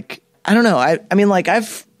weirdly and like, I don't know. I mean, like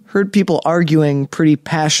I've heard people arguing pretty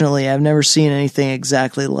passionately. I've never seen anything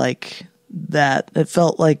exactly like that. It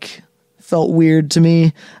felt weird to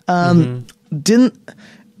me.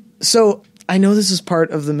 So I know this is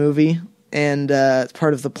part of the movie and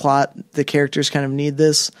part of the plot. The characters kind of need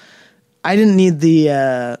this. I didn't need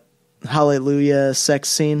the hallelujah sex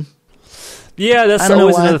scene. Yeah, that's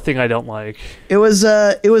always another thing I don't like. It was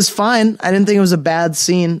fine. I didn't think it was a bad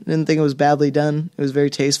scene. Didn't think it was badly done. It was very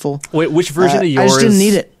tasteful. Wait, which version of yours? I just didn't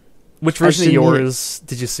need it. Which version of yours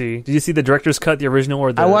did you see? Did you see the director's cut, the original,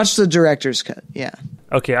 or the... I watched the director's cut, yeah.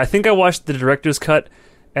 Okay, I think I watched the director's cut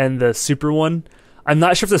and the super one. I'm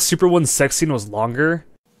not sure if the super one's sex scene was longer.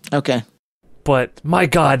 Okay. But, my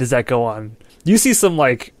God, does that go on? You see some,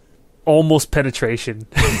 like, almost penetration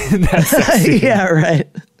in that sex scene. Yeah, right.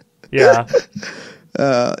 Yeah.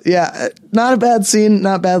 Yeah, not a bad scene,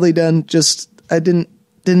 not badly done. Just, I didn't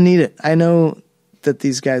need it. I know that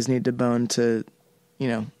these guys need to bone to,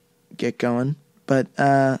 get going. But,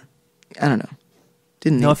 I don't know.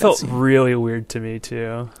 Didn't need that it felt scene. really weird to me,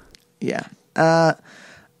 too. Yeah.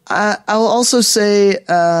 I'll also say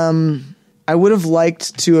I would have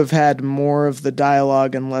liked to have had more of the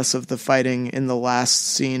dialogue and less of the fighting in the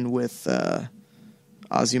last scene with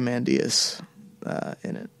Ozymandias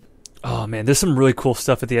in it. Oh, man, there's some really cool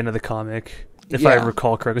stuff at the end of the comic, if I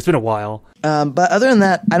recall correctly. It's been a while. But other than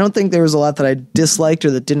that, I don't think there was a lot that I disliked or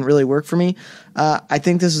that didn't really work for me. I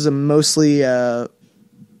think this is a mostly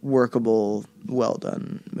workable,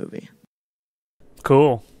 well-done movie.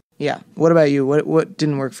 Cool. Yeah. What about you? What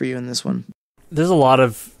didn't work for you in this one? There's a lot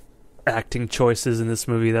of acting choices in this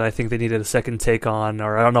movie that I think they needed a second take on,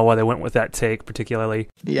 or I don't know why they went with that take particularly.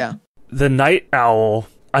 Yeah. The Night Owl,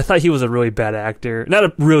 I thought he was a really bad actor. Not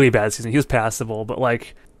a really bad season. He was passable, but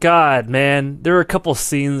like, God, man, there were a couple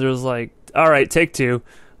scenes there was like, all right, take two.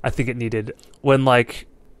 I think it needed when like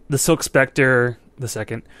the Silk Spectre, the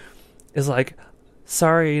second, is like,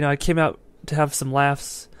 sorry, I came out to have some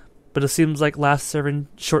laughs, but it seems like laughs are in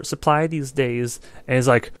short supply these days. And he's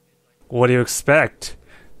like, what do you expect?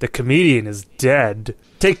 The comedian is dead.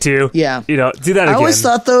 Take two. Yeah. Do that again. I always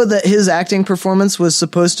thought, though, that his acting performance was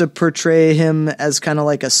supposed to portray him as kind of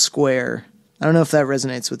like a square. I don't know if that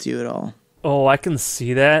resonates with you at all. Oh, I can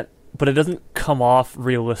see that, but it doesn't come off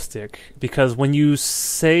realistic. Because when you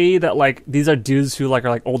say that, like, these are dudes who, like, are,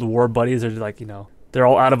 like, old war buddies, or, like, they're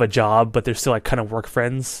all out of a job, but they're still, like, kind of work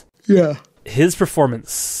friends. Yeah. His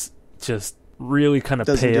performance just really kind of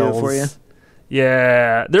doesn't pales. Do it for you.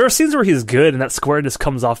 Yeah, there are scenes where he's good, and that squareness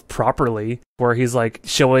comes off properly, where he's, like,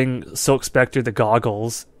 showing Silk Spectre the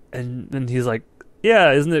goggles, and then he's like,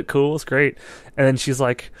 yeah, isn't it cool? It's great. And then she's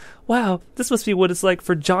like, wow, this must be what it's like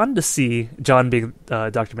for John to see. John being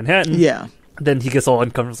Dr. Manhattan. Yeah. Then he gets all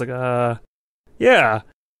uncomfortable. It's like, yeah,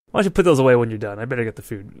 why don't you put those away when you're done? I better get the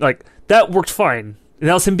food. Like, that worked fine. And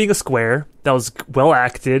that was him being a square. That was well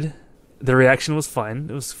acted. The reaction was fine.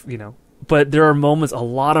 It was, But there are moments, a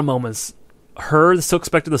lot of moments. Her, the Silk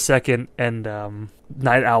Spectre the second, and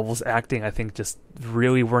Night Owl's acting, I think, just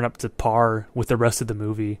really weren't up to par with the rest of the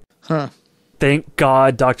movie. Huh. Thank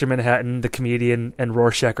God Dr. Manhattan, the comedian, and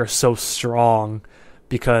Rorschach are so strong,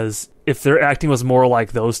 because if their acting was more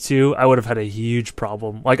like those two, I would have had a huge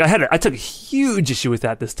problem. Like, I took a huge issue with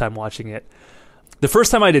that this time watching it. The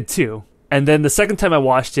first time I did too. And then the second time I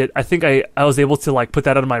watched it, I think I was able to, like, put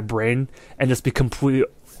that out of my brain and just be completely...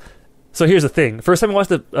 So here's the thing. First time I watched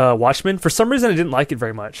the Watchmen, for some reason I didn't like it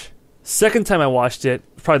very much. Second time I watched it,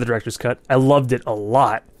 probably the director's cut, I loved it a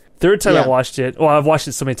lot. Third time I watched it, well, I've watched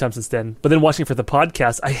it so many times since then, but then watching it for the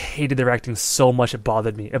podcast, I hated their acting so much it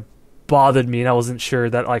bothered me. It bothered me, and I wasn't sure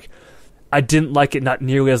that, like, I didn't like it not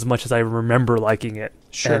nearly as much as I remember liking it.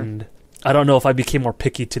 Sure. And I don't know if I became more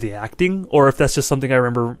picky to the acting, or if that's just something I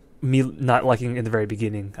remember me not liking in the very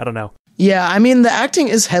beginning. I don't know. Yeah, I mean, the acting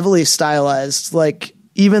is heavily stylized. Like,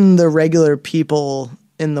 even the regular people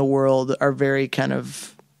in the world are very kind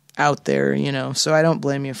of out there, so I don't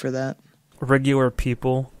blame you for that. Regular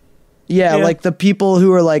people? Yeah, like the people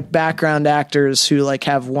who are like background actors who like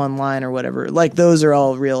have one line or whatever. Like, those are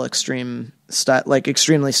all real extremely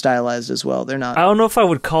stylized as well. They're not. I don't know if I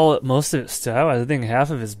would call it most of it stylized. I think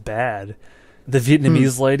half of it's bad. The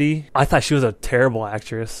Vietnamese lady, I thought she was a terrible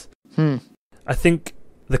actress. I think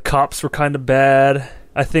the cops were kind of bad.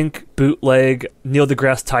 I think bootleg Neil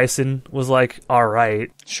deGrasse Tyson was like, all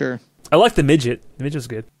right. Sure. I like the midget. The midget was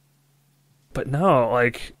good. But no,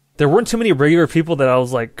 like, there weren't too many regular people that I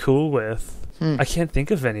was, like, cool with. I can't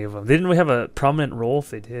think of any of them. They didn't really have a prominent role if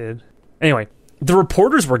they did. Anyway, the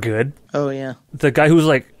reporters were good. Oh, yeah. The guy who was,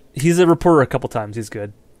 like, he's a reporter a couple times. He's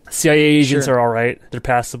good. CIA agents are all right. They're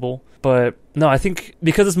passable. But, no, I think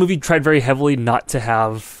because this movie tried very heavily not to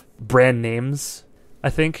have brand names, I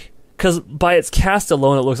think. Because by its cast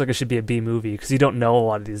alone, it looks like it should be a B movie, because you don't know a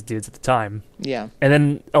lot of these dudes at the time. Yeah. And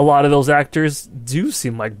then a lot of those actors do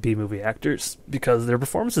seem like B movie actors, because their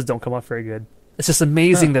performances don't come off very good. It's just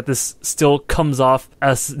amazing that this still comes off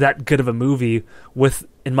as that good of a movie with,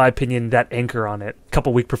 in my opinion, that anchor on it. A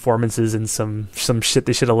couple weak performances and some shit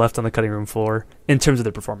they should have left on the cutting room floor in terms of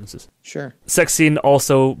their performances. Sure. Sex scene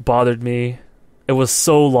also bothered me. It was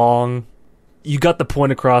so long. You got the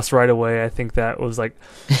point across right away. I think that was like...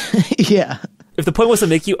 Yeah. If the point was to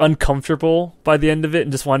make you uncomfortable by the end of it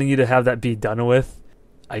and just wanting you to have that be done with,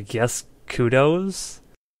 I guess kudos.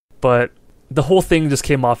 But the whole thing just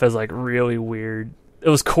came off as, like, really weird. It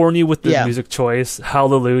was corny with the music choice.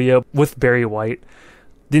 Hallelujah with Barry White.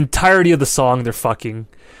 The entirety of the song, they're fucking.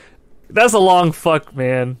 That's a long fuck,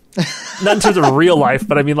 man. Not in terms of real life,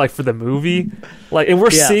 but I mean, like, for the movie. Like, and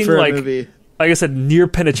we're seeing, like... Movie. Like I said, near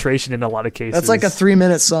penetration in a lot of cases. That's like a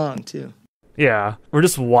 3-minute song, too. Yeah. We're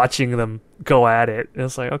just watching them go at it. And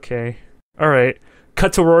it's like, okay. All right.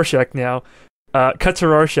 Cut to Rorschach now. Cut to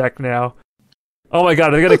Rorschach now. Oh my god,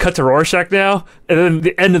 are they going to cut to Rorschach now? And then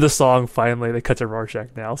the end of the song, finally, they cut to Rorschach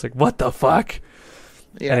now. It's like, what the fuck?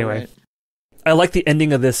 Yeah, anyway. Right. I like the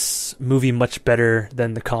ending of this movie much better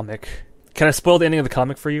than the comic. Can I spoil the ending of the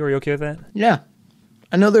comic for you? Are you okay with that? Yeah.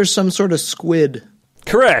 I know there's some sort of squid.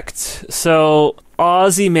 Correct. So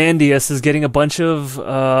Ozymandias is getting a bunch of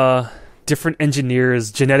different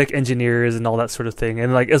engineers, genetic engineers, and all that sort of thing,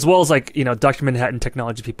 and like as well as like Dr. Manhattan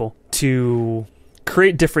technology people to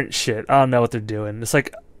create different shit. I don't know what they're doing. It's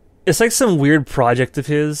like some weird project of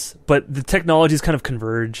his, but the technologies kind of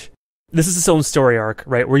converge. This is its own story arc,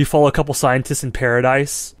 right? Where you follow a couple scientists in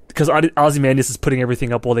paradise. Because Ozymandias is putting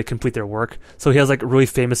everything up while they complete their work. So he has like really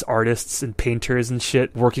famous artists and painters and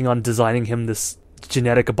shit working on designing him this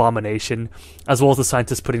genetic abomination, as well as the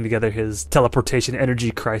scientist putting together his teleportation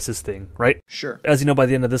energy crisis thing, right? Sure. As you know, by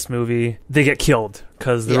the end of this movie, they get killed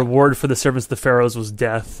because the reward for the servants of the pharaohs was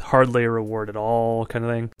death. Hardly a reward at all, kind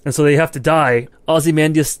of thing. And so they have to die.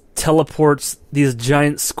 Ozymandias teleports these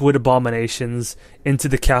giant squid abominations into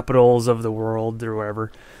the capitals of the world or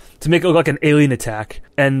wherever to make it look like an alien attack.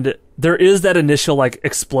 And there is that initial like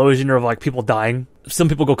explosion of like people dying. Some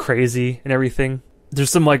people go crazy and everything.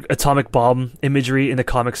 There's some like atomic bomb imagery in the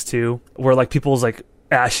comics too, where like people's like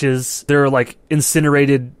ashes, their like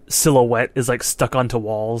incinerated silhouette is like stuck onto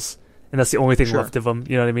walls, and that's the only thing left of them.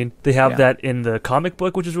 You know what I mean? They have that in the comic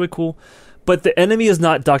book, which is really cool. But the enemy is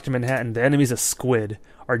not Dr. Manhattan. The enemy is a squid,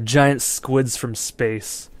 are giant squids from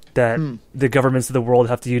space that the governments of the world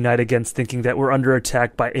have to unite against, thinking that we're under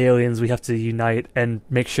attack by aliens. We have to unite and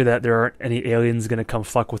make sure that there aren't any aliens going to come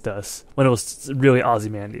fuck with us, when it was really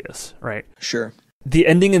Ozymandias, right? Sure. The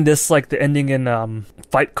ending in this, like the ending in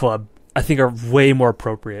Fight Club, I think are way more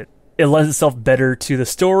appropriate. It lends itself better to the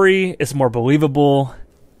story, it's more believable,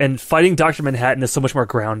 and fighting Dr. Manhattan is so much more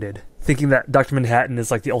grounded. Thinking that Dr. Manhattan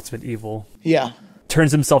is like the ultimate evil. Yeah.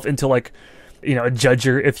 Turns himself into like, you know, a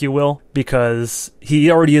judger, if you will, because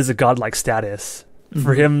he already is a godlike status. Mm-hmm.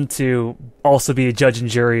 For him to also be a judge and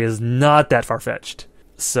jury is not that far-fetched.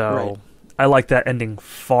 So I like that ending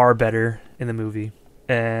far better in the movie.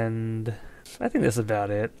 And I think that's about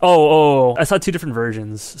it. Oh, I saw two different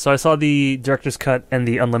versions. So I saw the director's cut and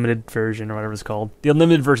the unlimited version, or whatever it's called. The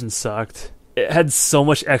unlimited version sucked. It had so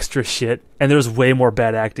much extra shit, and there was way more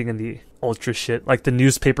bad acting in the ultra shit. Like the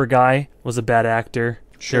newspaper guy was a bad actor.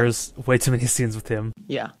 Sure. There's way too many scenes with him.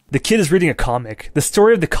 Yeah. The kid is reading a comic. The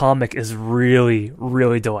story of the comic is really,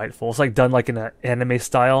 really delightful. It's like done like in an anime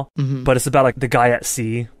style, but it's about like the guy at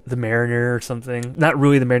sea, the mariner or something. Not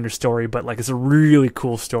really the mariner story, but like it's a really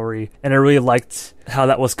cool story. And I really liked how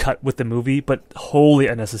that was cut with the movie, but wholly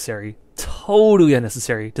unnecessary. Totally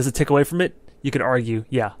unnecessary. Does it take away from it? You could argue,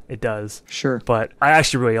 yeah, it does. Sure. But I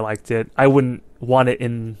actually really liked it. I wouldn't want it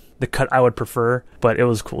in the cut I would prefer, but it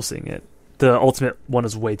was cool seeing it. The ultimate one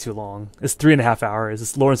is way too long. It's 3.5 hours.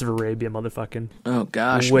 It's Lawrence of Arabia, motherfucking. Oh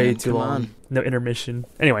gosh, way man, too long. on. No intermission.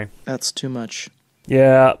 Anyway, that's too much.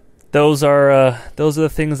 Yeah, those are the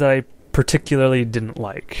things that I particularly didn't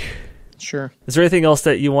like. Sure. Is there anything else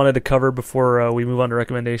that you wanted to cover before we move on to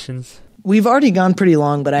recommendations? We've already gone pretty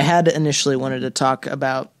long, but I had initially wanted to talk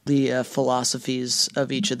about the philosophies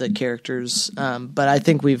of each of the characters. But I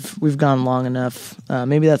think we've gone long enough.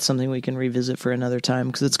 Maybe that's something we can revisit for another time,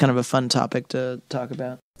 because it's kind of a fun topic to talk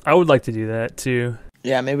about. I would like to do that too.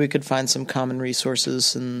 Yeah, maybe we could find some common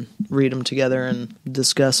resources and read them together and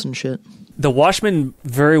discuss and shit. The Watchmen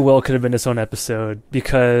very well could have been its own episode,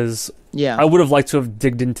 because I would have liked to have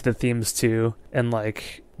digged into the themes too, and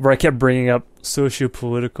like where I kept bringing up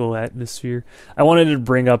socio-political atmosphere. I wanted to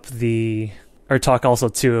bring up talk also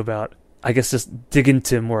too about, I guess, just dig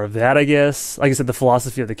into more of that, I guess. Like I said, the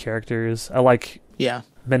philosophy of the characters. I like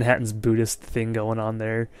Manhattan's Buddhist thing going on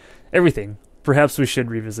there. Everything. Perhaps we should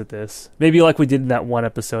revisit this. Maybe like we did in that one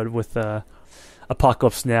episode with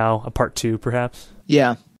Apocalypse Now, a part 2, perhaps.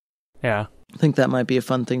 Yeah. Yeah. I think that might be a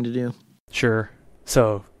fun thing to do. Sure.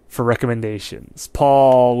 So, for recommendations,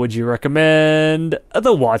 Paul, would you recommend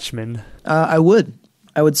The Watchmen? I would.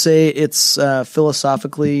 I would say it's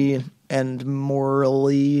philosophically and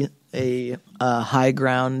morally a high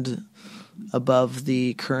ground above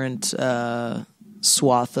the current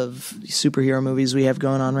swath of superhero movies we have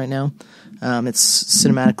going on right now. It's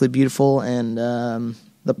cinematically beautiful, and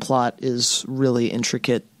the plot is really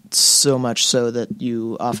intricate, so much so that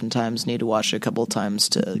you oftentimes need to watch it a couple of times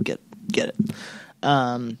to get it.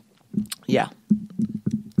 Yeah.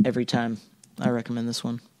 Every time I recommend this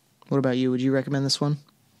one. What about you? Would you recommend this one?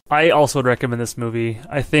 I also would recommend this movie.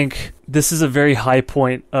 I think this is a very high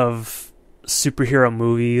point of superhero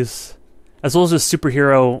movies, as well as just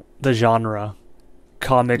superhero, the genre,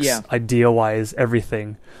 comics, idea-wise,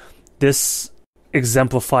 everything. This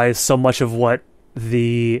exemplifies so much of what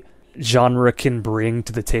the genre can bring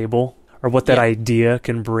to the table, or what that idea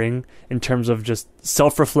can bring in terms of just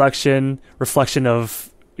self-reflection, reflection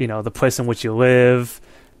of, you know, the place in which you live,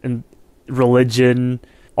 and religion,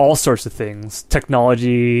 all sorts of things,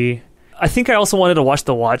 technology. I think I also wanted to watch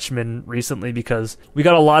The Watchmen recently because we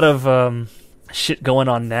got a lot of shit going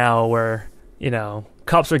on now where, you know,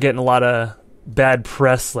 cops are getting a lot of bad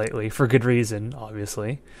press lately, for good reason,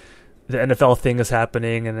 obviously. The NFL thing is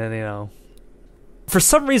happening, and then, you know, for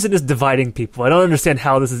some reason it's dividing people. I don't understand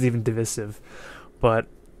how this is even divisive, but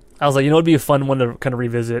I was like, you know, it'd be a fun one to kind of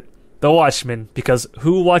revisit. The Watchmen, because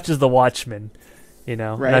who watches The Watchmen? You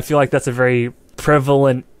know, right. And I feel like that's a very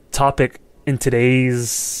prevalent topic in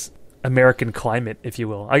today's American climate, if you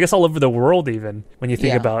will. I guess all over the world, even when you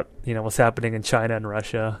think about, you know, what's happening in China and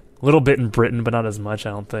Russia. A little bit in Britain, but not as much,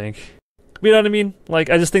 I don't think. You know what I mean? Like,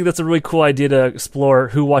 I just think that's a really cool idea to explore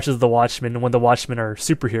who watches The Watchmen when the Watchmen are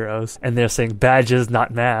superheroes. And they're saying badges, not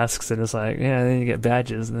masks. And it's like, yeah, then you get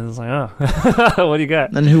badges. And then it's like, oh, what do you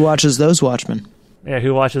got? And who watches those Watchmen? Yeah,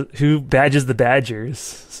 who badges the Badgers?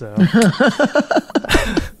 So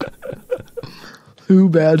who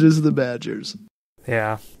badges the Badgers?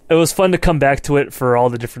 Yeah. It was fun to come back to it for all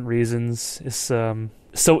the different reasons. It's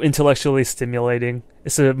so intellectually stimulating.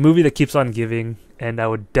 It's a movie that keeps on giving, and I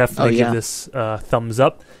would definitely give this thumbs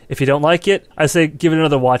up. If you don't like it, I say give it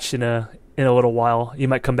another watch in a little while. You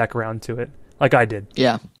might come back around to it, like I did.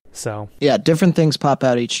 Yeah. So. Yeah, different things pop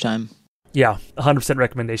out each time. Yeah, 100%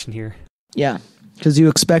 recommendation here. Yeah, because you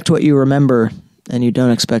expect what you remember, and you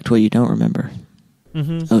don't expect what you don't remember.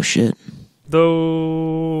 Mm-hmm. Oh, shit.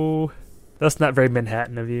 Though, that's not very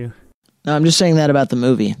Manhattan of you. No, I'm just saying that about the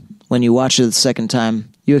movie. When you watch it the second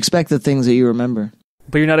time, you expect the things that you remember.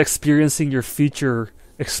 But you're not experiencing your future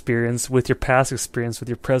experience with your past experience, with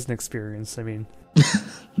your present experience. I mean,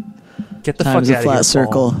 get the fuck out of here, Time is a flat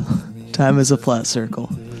circle. Time is a flat circle.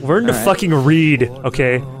 Learn to fucking read,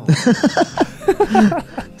 okay?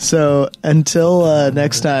 So, until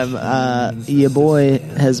next time, your boy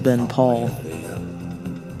has been Paul.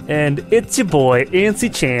 And it's your boy,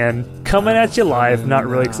 Ancy Chan, coming at you live. Not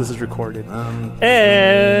really, because this is recorded.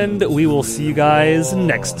 And we will see you guys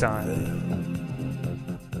next time.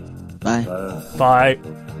 Bye. Bye.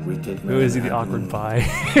 Who is he, the awkward bye?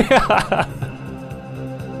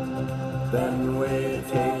 Then we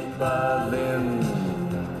take Berlin.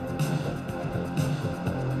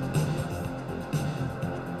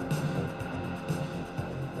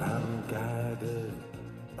 I'm guided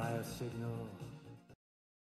by a signal.